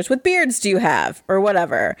brothers with beards do you have? Or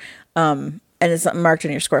whatever. And it's marked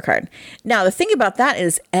on your scorecard. Now, the thing about that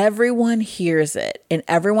is everyone hears it, and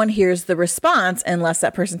everyone hears the response unless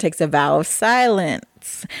that person takes a vow of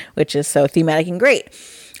silence, which is so thematic and great.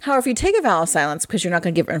 However, if you take a vow of silence because you're not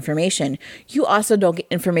going to give information, you also don't get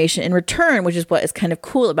information in return, which is what is kind of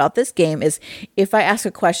cool about this game is if I ask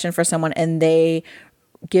a question for someone and they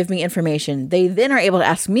give me information, they then are able to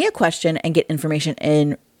ask me a question and get information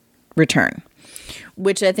in return,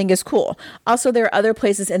 which I think is cool. Also, there are other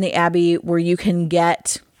places in the Abbey where you can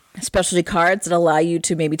get specialty cards that allow you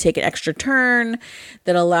to maybe take an extra turn,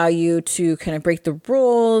 that allow you to kind of break the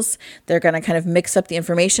rules. They're going to kind of mix up the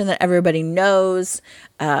information that everybody knows,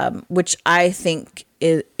 which I think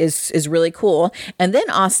is really cool. And then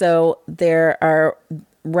also there are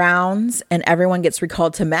rounds and everyone gets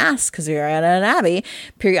recalled to mass because you're at an Abbey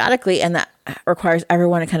periodically, and that requires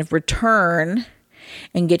everyone to kind of return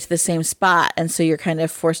and get to the same spot. And so you're kind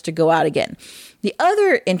of forced to go out again. The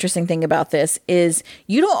other interesting thing about this is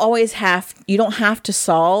you don't have to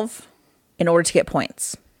solve in order to get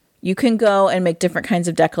points. You can go and make different kinds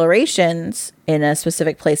of declarations in a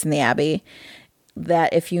specific place in the Abbey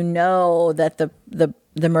that if you know that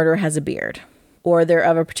the murderer has a beard, or they're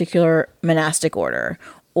of a particular monastic order,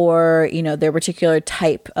 or, they're a particular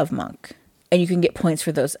type of monk, and you can get points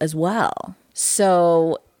for those as well.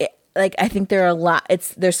 So I think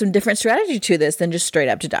there's some different strategy to this than just straight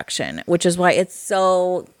up deduction, which is why it's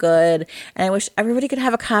so good. And I wish everybody could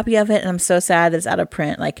have a copy of it. And I'm so sad that it's out of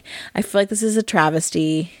print. I feel like this is a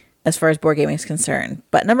travesty as far as board gaming is concerned.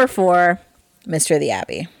 But number 4, Mystery of the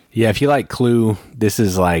Abbey. Yeah, if you like Clue, this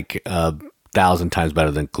is 1,000 times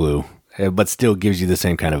better than Clue, but still gives you the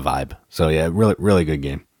same kind of vibe. So yeah, really, really good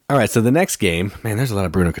game. All right, so the next game, man, there's a lot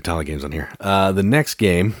of Bruno Cathala games on here. The next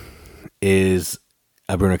game is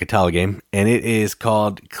a Bruno Cathala game, and it is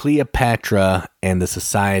called Cleopatra and the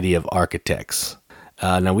Society of Architects.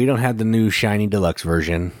 Now, we don't have the new shiny deluxe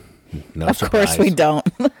version. No of surprise. Course we don't.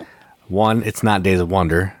 1, it's not Days of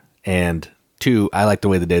Wonder, and 2, I like the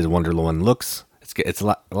way the Days of Wonder one looks. It's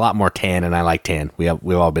a lot more tan, and I like tan.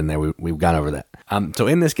 We've all been there. We've gone over that. So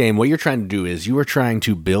in this game, what you're trying to do is you are trying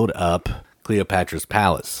to build up Cleopatra's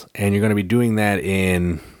palace, and you're going to be doing that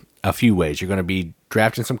in a few ways. You're going to be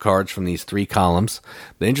drafting some cards from these 3 columns.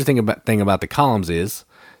 The interesting thing about the columns is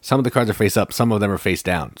some of the cards are face up, some of them are face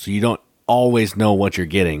down. So you don't always know what you're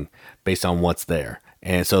getting based on what's there.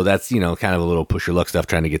 And so that's, kind of a little push your luck stuff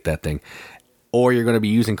trying to get that thing. Or you're going to be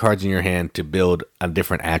using cards in your hand to build a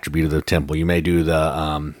different attribute of the temple. You may do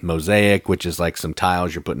the mosaic, which is like some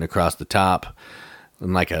tiles you're putting across the top,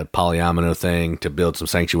 and like a polyomino thing to build some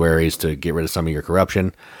sanctuaries to get rid of some of your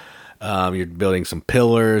corruption. You're building some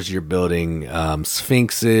pillars. You're building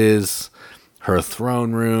sphinxes, her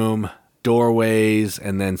throne room, doorways,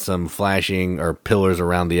 and then some flashing or pillars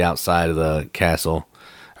around the outside of the castle,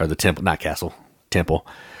 or the temple, not castle, temple.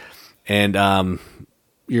 And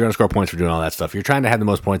you're going to score points for doing all that stuff. You're trying to have the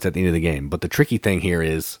most points at the end of the game. But the tricky thing here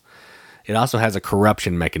is it also has a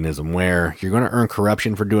corruption mechanism where you're going to earn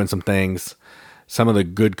corruption for doing some things. Some of the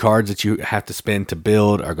good cards that you have to spend to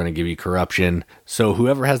build are going to give you corruption. So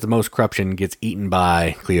whoever has the most corruption gets eaten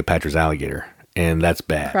by Cleopatra's alligator. And that's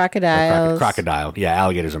bad. Crocodile. Yeah,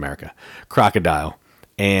 alligator's America. Crocodile.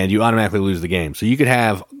 And you automatically lose the game. So you could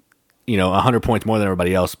have, 100 points more than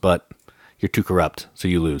everybody else, but you're too corrupt, so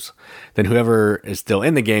you lose. Then whoever is still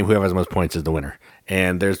in the game, whoever has the most points is the winner.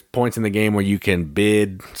 And there's points in the game where you can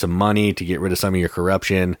bid some money to get rid of some of your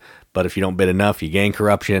corruption, but if you don't bid enough, you gain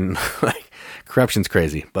corruption. Corruption's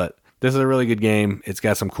crazy, but this is a really good game. It's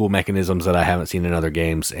got some cool mechanisms that I haven't seen in other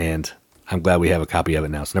games, and I'm glad we have a copy of it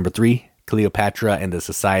now. So number 3, Cleopatra and the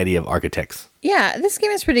Society of Architects. Yeah, this game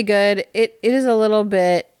is pretty good. It is a little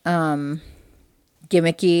bit gimmicky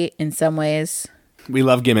in some ways. We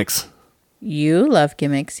love gimmicks. You love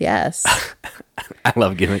gimmicks, yes. I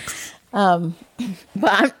love gimmicks.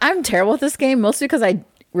 But I'm terrible at this game, mostly because I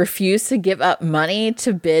refuse to give up money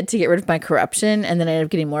to bid to get rid of my corruption, and then I end up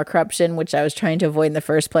getting more corruption, which I was trying to avoid in the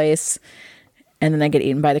first place. And then I get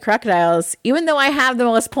eaten by the crocodiles, even though I have the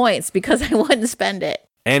most points because I wouldn't spend it.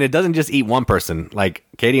 And it doesn't just eat one person. Like,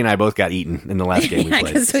 Katie and I both got eaten in the last game we played.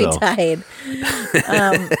 Because we died.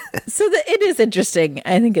 It is interesting.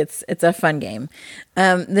 I think it's a fun game.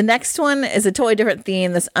 The next one is a totally different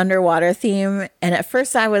theme, this underwater theme. And at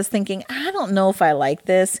first I was thinking, I don't know if I like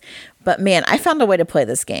this. But man, I found a way to play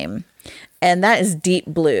this game. And that is Deep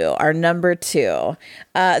Blue, our number 2.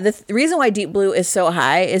 The reason why Deep Blue is so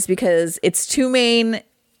high is because its 2 main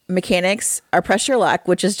mechanics are Pressure Luck,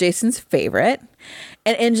 which is Jason's favorite,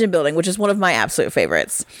 and Engine Building, which is one of my absolute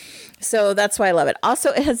favorites. So that's why I love it. Also,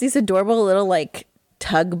 it has these adorable little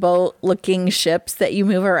tugboat looking ships that you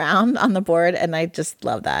move around on the board, and I just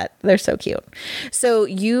love that. They're so cute. So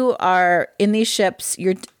you are in these ships,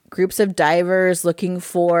 you're groups of divers looking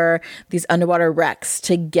for these underwater wrecks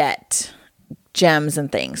to get gems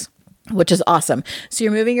and things, which is awesome. So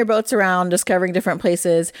you're moving your boats around, discovering different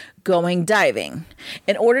places, going diving.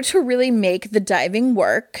 In order to really make the diving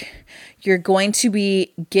work, you're going to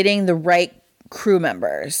be getting the right crew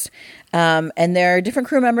members. And there are different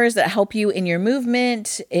crew members that help you in your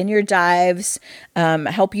movement, in your dives,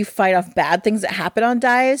 help you fight off bad things that happen on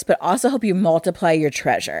dives, but also help you multiply your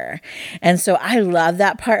treasure. And so I love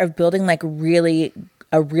that part of building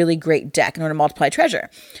a really great deck in order to multiply treasure.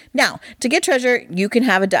 Now, to get treasure, you can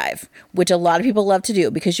have a dive, which a lot of people love to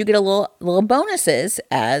do because you get a little bonuses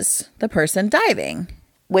as the person diving,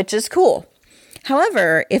 which is cool.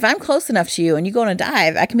 However, if I'm close enough to you and you go on a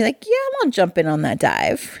dive, I can be like, yeah, I'm gonna jump in on that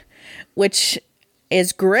dive, which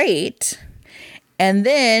is great. And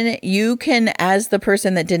then you can, as the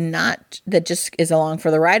person that that just is along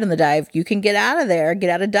for the ride on the dive, you can get out of there,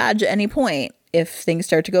 get out of Dodge at any point if things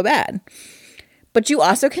start to go bad. But you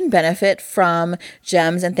also can benefit from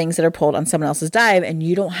gems and things that are pulled on someone else's dive, and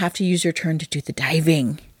you don't have to use your turn to do the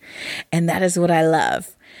diving. And that is what I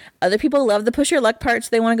love. Other people love the push your luck part, so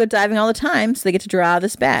they want to go diving all the time, so they get to draw out of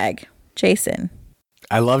this bag. Jason.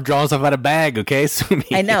 I love drawing stuff out of bag, okay? Sumi.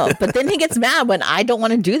 I know, but then he gets mad when I don't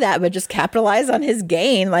want to do that, but just capitalize on his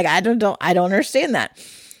gain. Like, I don't understand that.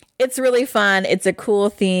 It's really fun. It's a cool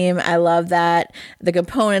theme. I love that. The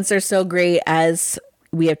components are so great, as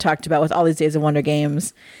we have talked about with all these Days of Wonder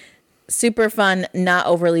games. Super fun, not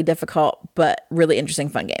overly difficult, but really interesting,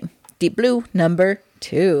 fun game. Deep Blue, number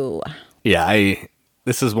 2. Yeah,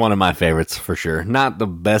 this is one of my favorites for sure. Not the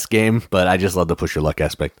best game, but I just love the push your luck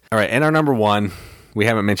aspect. All right, and our number 1, we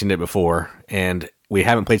haven't mentioned it before, and we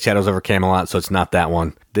haven't played Shadows over Camelot, so it's not that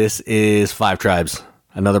one. This is Five Tribes,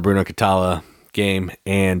 another Bruno Cathala game,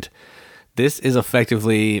 and this is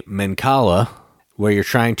effectively Mancala, where you're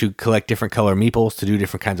trying to collect different color meeples to do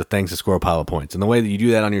different kinds of things to score a pile of points. And the way that you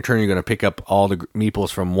do that on your turn, you're going to pick up all the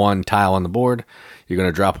meeples from one tile on the board. You're going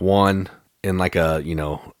to drop one in like a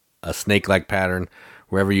snake-like pattern.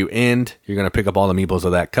 Wherever you end, you're going to pick up all the meeples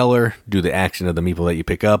of that color, do the action of the meeple that you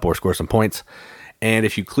pick up, or score some points. And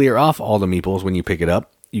if you clear off all the meeples when you pick it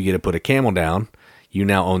up, you get to put a camel down. You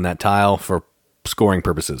now own that tile for scoring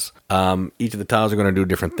purposes. Each of the tiles are going to do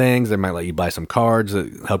different things. They might let you buy some cards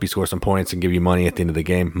that help you score some points and give you money at the end of the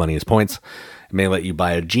game. Money is points. It may let you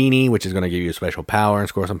buy a genie, which is going to give you a special power and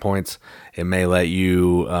score some points. It may let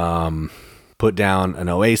you put down an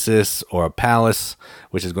oasis or a palace,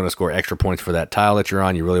 which is going to score extra points for that tile that you're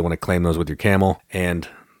on. You really want to claim those with your camel. And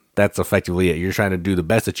that's effectively it. You're trying to do the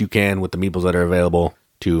best that you can with the meeples that are available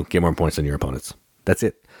to get more points than your opponents. That's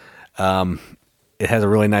it. It has a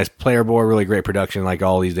really nice player board, really great production, like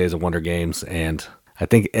all these Days of Wonder games. And I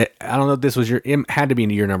think, I don't know if this was it had to be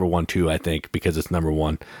your number 1 too, I think, because it's number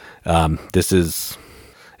 1. It's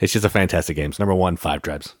just a fantastic game. It's number 1, Five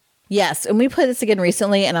Tribes. Yes, and we played this again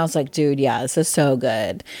recently, and I was like, dude, yeah, this is so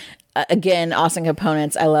good. Again, awesome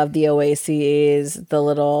components. I love the oases, the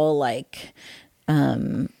little, like,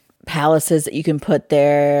 palaces that you can put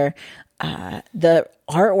there, the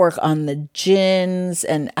artwork on the gins,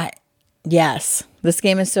 and yes, this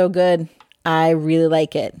game is so good. I really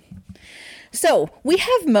like it. So we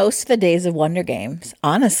have most of the Days of Wonder games,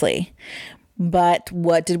 honestly, but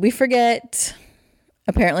what did we forget?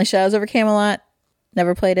 Apparently Shadows over Camelot.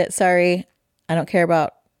 Never played it. Sorry. I don't care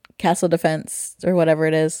about Castle Defense or whatever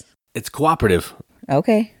it is. It's cooperative.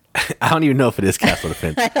 Okay. I don't even know if it is Castle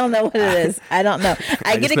Defense. I don't know what it is. I don't know.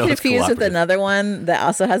 I get it confused with another one that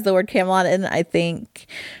also has the word Camelot in it, I think.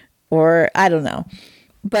 Or I don't know.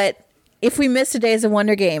 But if we missed a Days of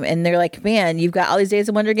Wonder game and they're like, man, you've got all these Days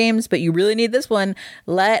of Wonder games, but you really need this one,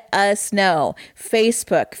 let us know.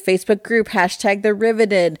 Facebook group,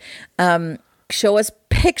 #TheRiveted. Show us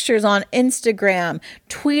pictures on Instagram.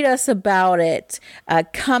 Tweet us about it.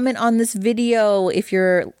 Comment on this video if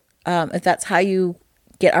that's how you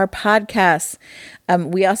get our podcasts.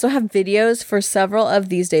 We also have videos for several of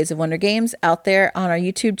these Days of Wonder games out there on our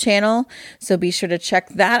YouTube channel, so be sure to check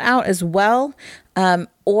that out as well.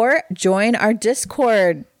 Or join our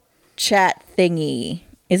Discord chat thingy.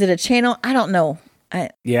 Is it a channel? I don't know.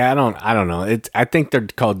 I don't know. I think they're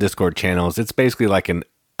called Discord channels. It's basically like an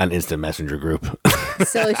instant messenger group.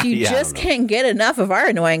 So if you just can't get enough of our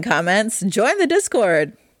annoying comments, join the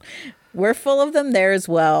Discord. We're full of them there as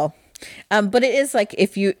well. But it is like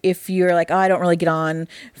if you're like, oh, I don't really get on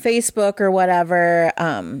Facebook or whatever,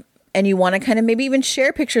 and you want to kind of maybe even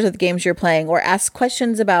share pictures of the games you're playing or ask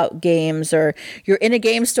questions about games, or you're in a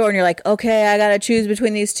game store and you're like, okay, I got to choose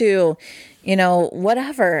between these two,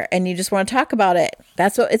 whatever, and you just want to talk about it.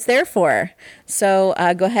 That's what it's there for. So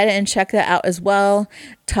go ahead and check that out as well.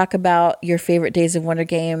 Talk about your favorite Days of Wonder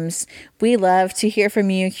games. We love to hear from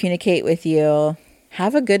you, communicate with you.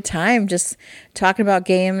 Have a good time just talking about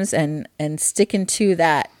games and sticking to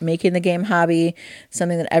that, making the game hobby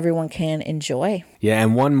something that everyone can enjoy. Yeah,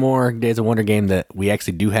 and one more Days of Wonder game that we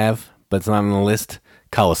actually do have, but it's not on the list,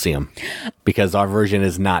 Colosseum, because our version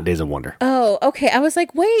is not Days of Wonder. Oh, okay. I was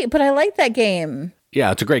like, wait, but I like that game.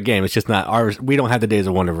 Yeah, it's a great game. It's just not ours. We don't have the Days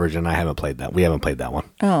of Wonder version. I haven't played that. We haven't played that one.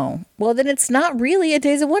 Oh, well, then it's not really a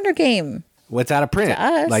Days of Wonder game. Well, it's out of print. To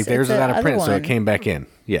us, like theirs is out of print, one. so it came back in.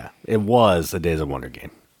 Yeah, it was a Days of Wonder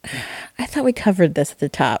game. I thought we covered this at the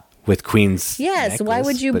top. With Queen's Yes, necklace, why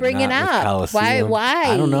would you bring it up? Why?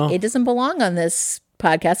 I don't know. It doesn't belong on this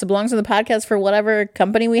podcast. It belongs on the podcast for whatever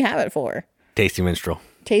company we have it for. Tasty Minstrel.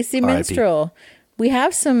 Tasty Minstrel. we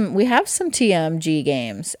have some TMG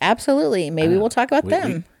games. Absolutely. Maybe we'll talk about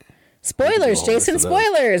them. Spoilers, Jason.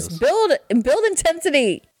 Spoilers. Build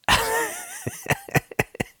intensity.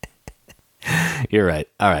 You're right.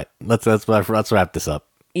 All right. Let's wrap this up.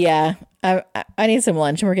 Yeah. I need some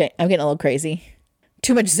lunch. I'm getting a little crazy.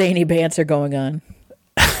 Too much zany banter going on.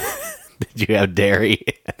 Did you have dairy?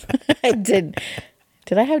 I did.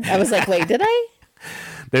 Did I have? I was like, wait, did I?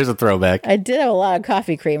 There's a throwback. I did have a lot of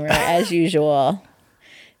coffee creamer as usual.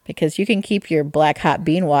 Because you can keep your black hot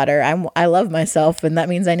bean water. I love myself, and that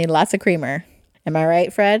means I need lots of creamer. Am I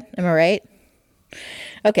right, Fred? Am I right?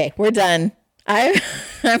 Okay, we're done.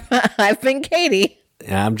 I've been Katie.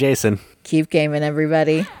 I'm Jason. Keep gaming,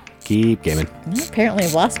 everybody. Keep gaming. Apparently,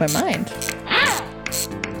 I've lost my mind.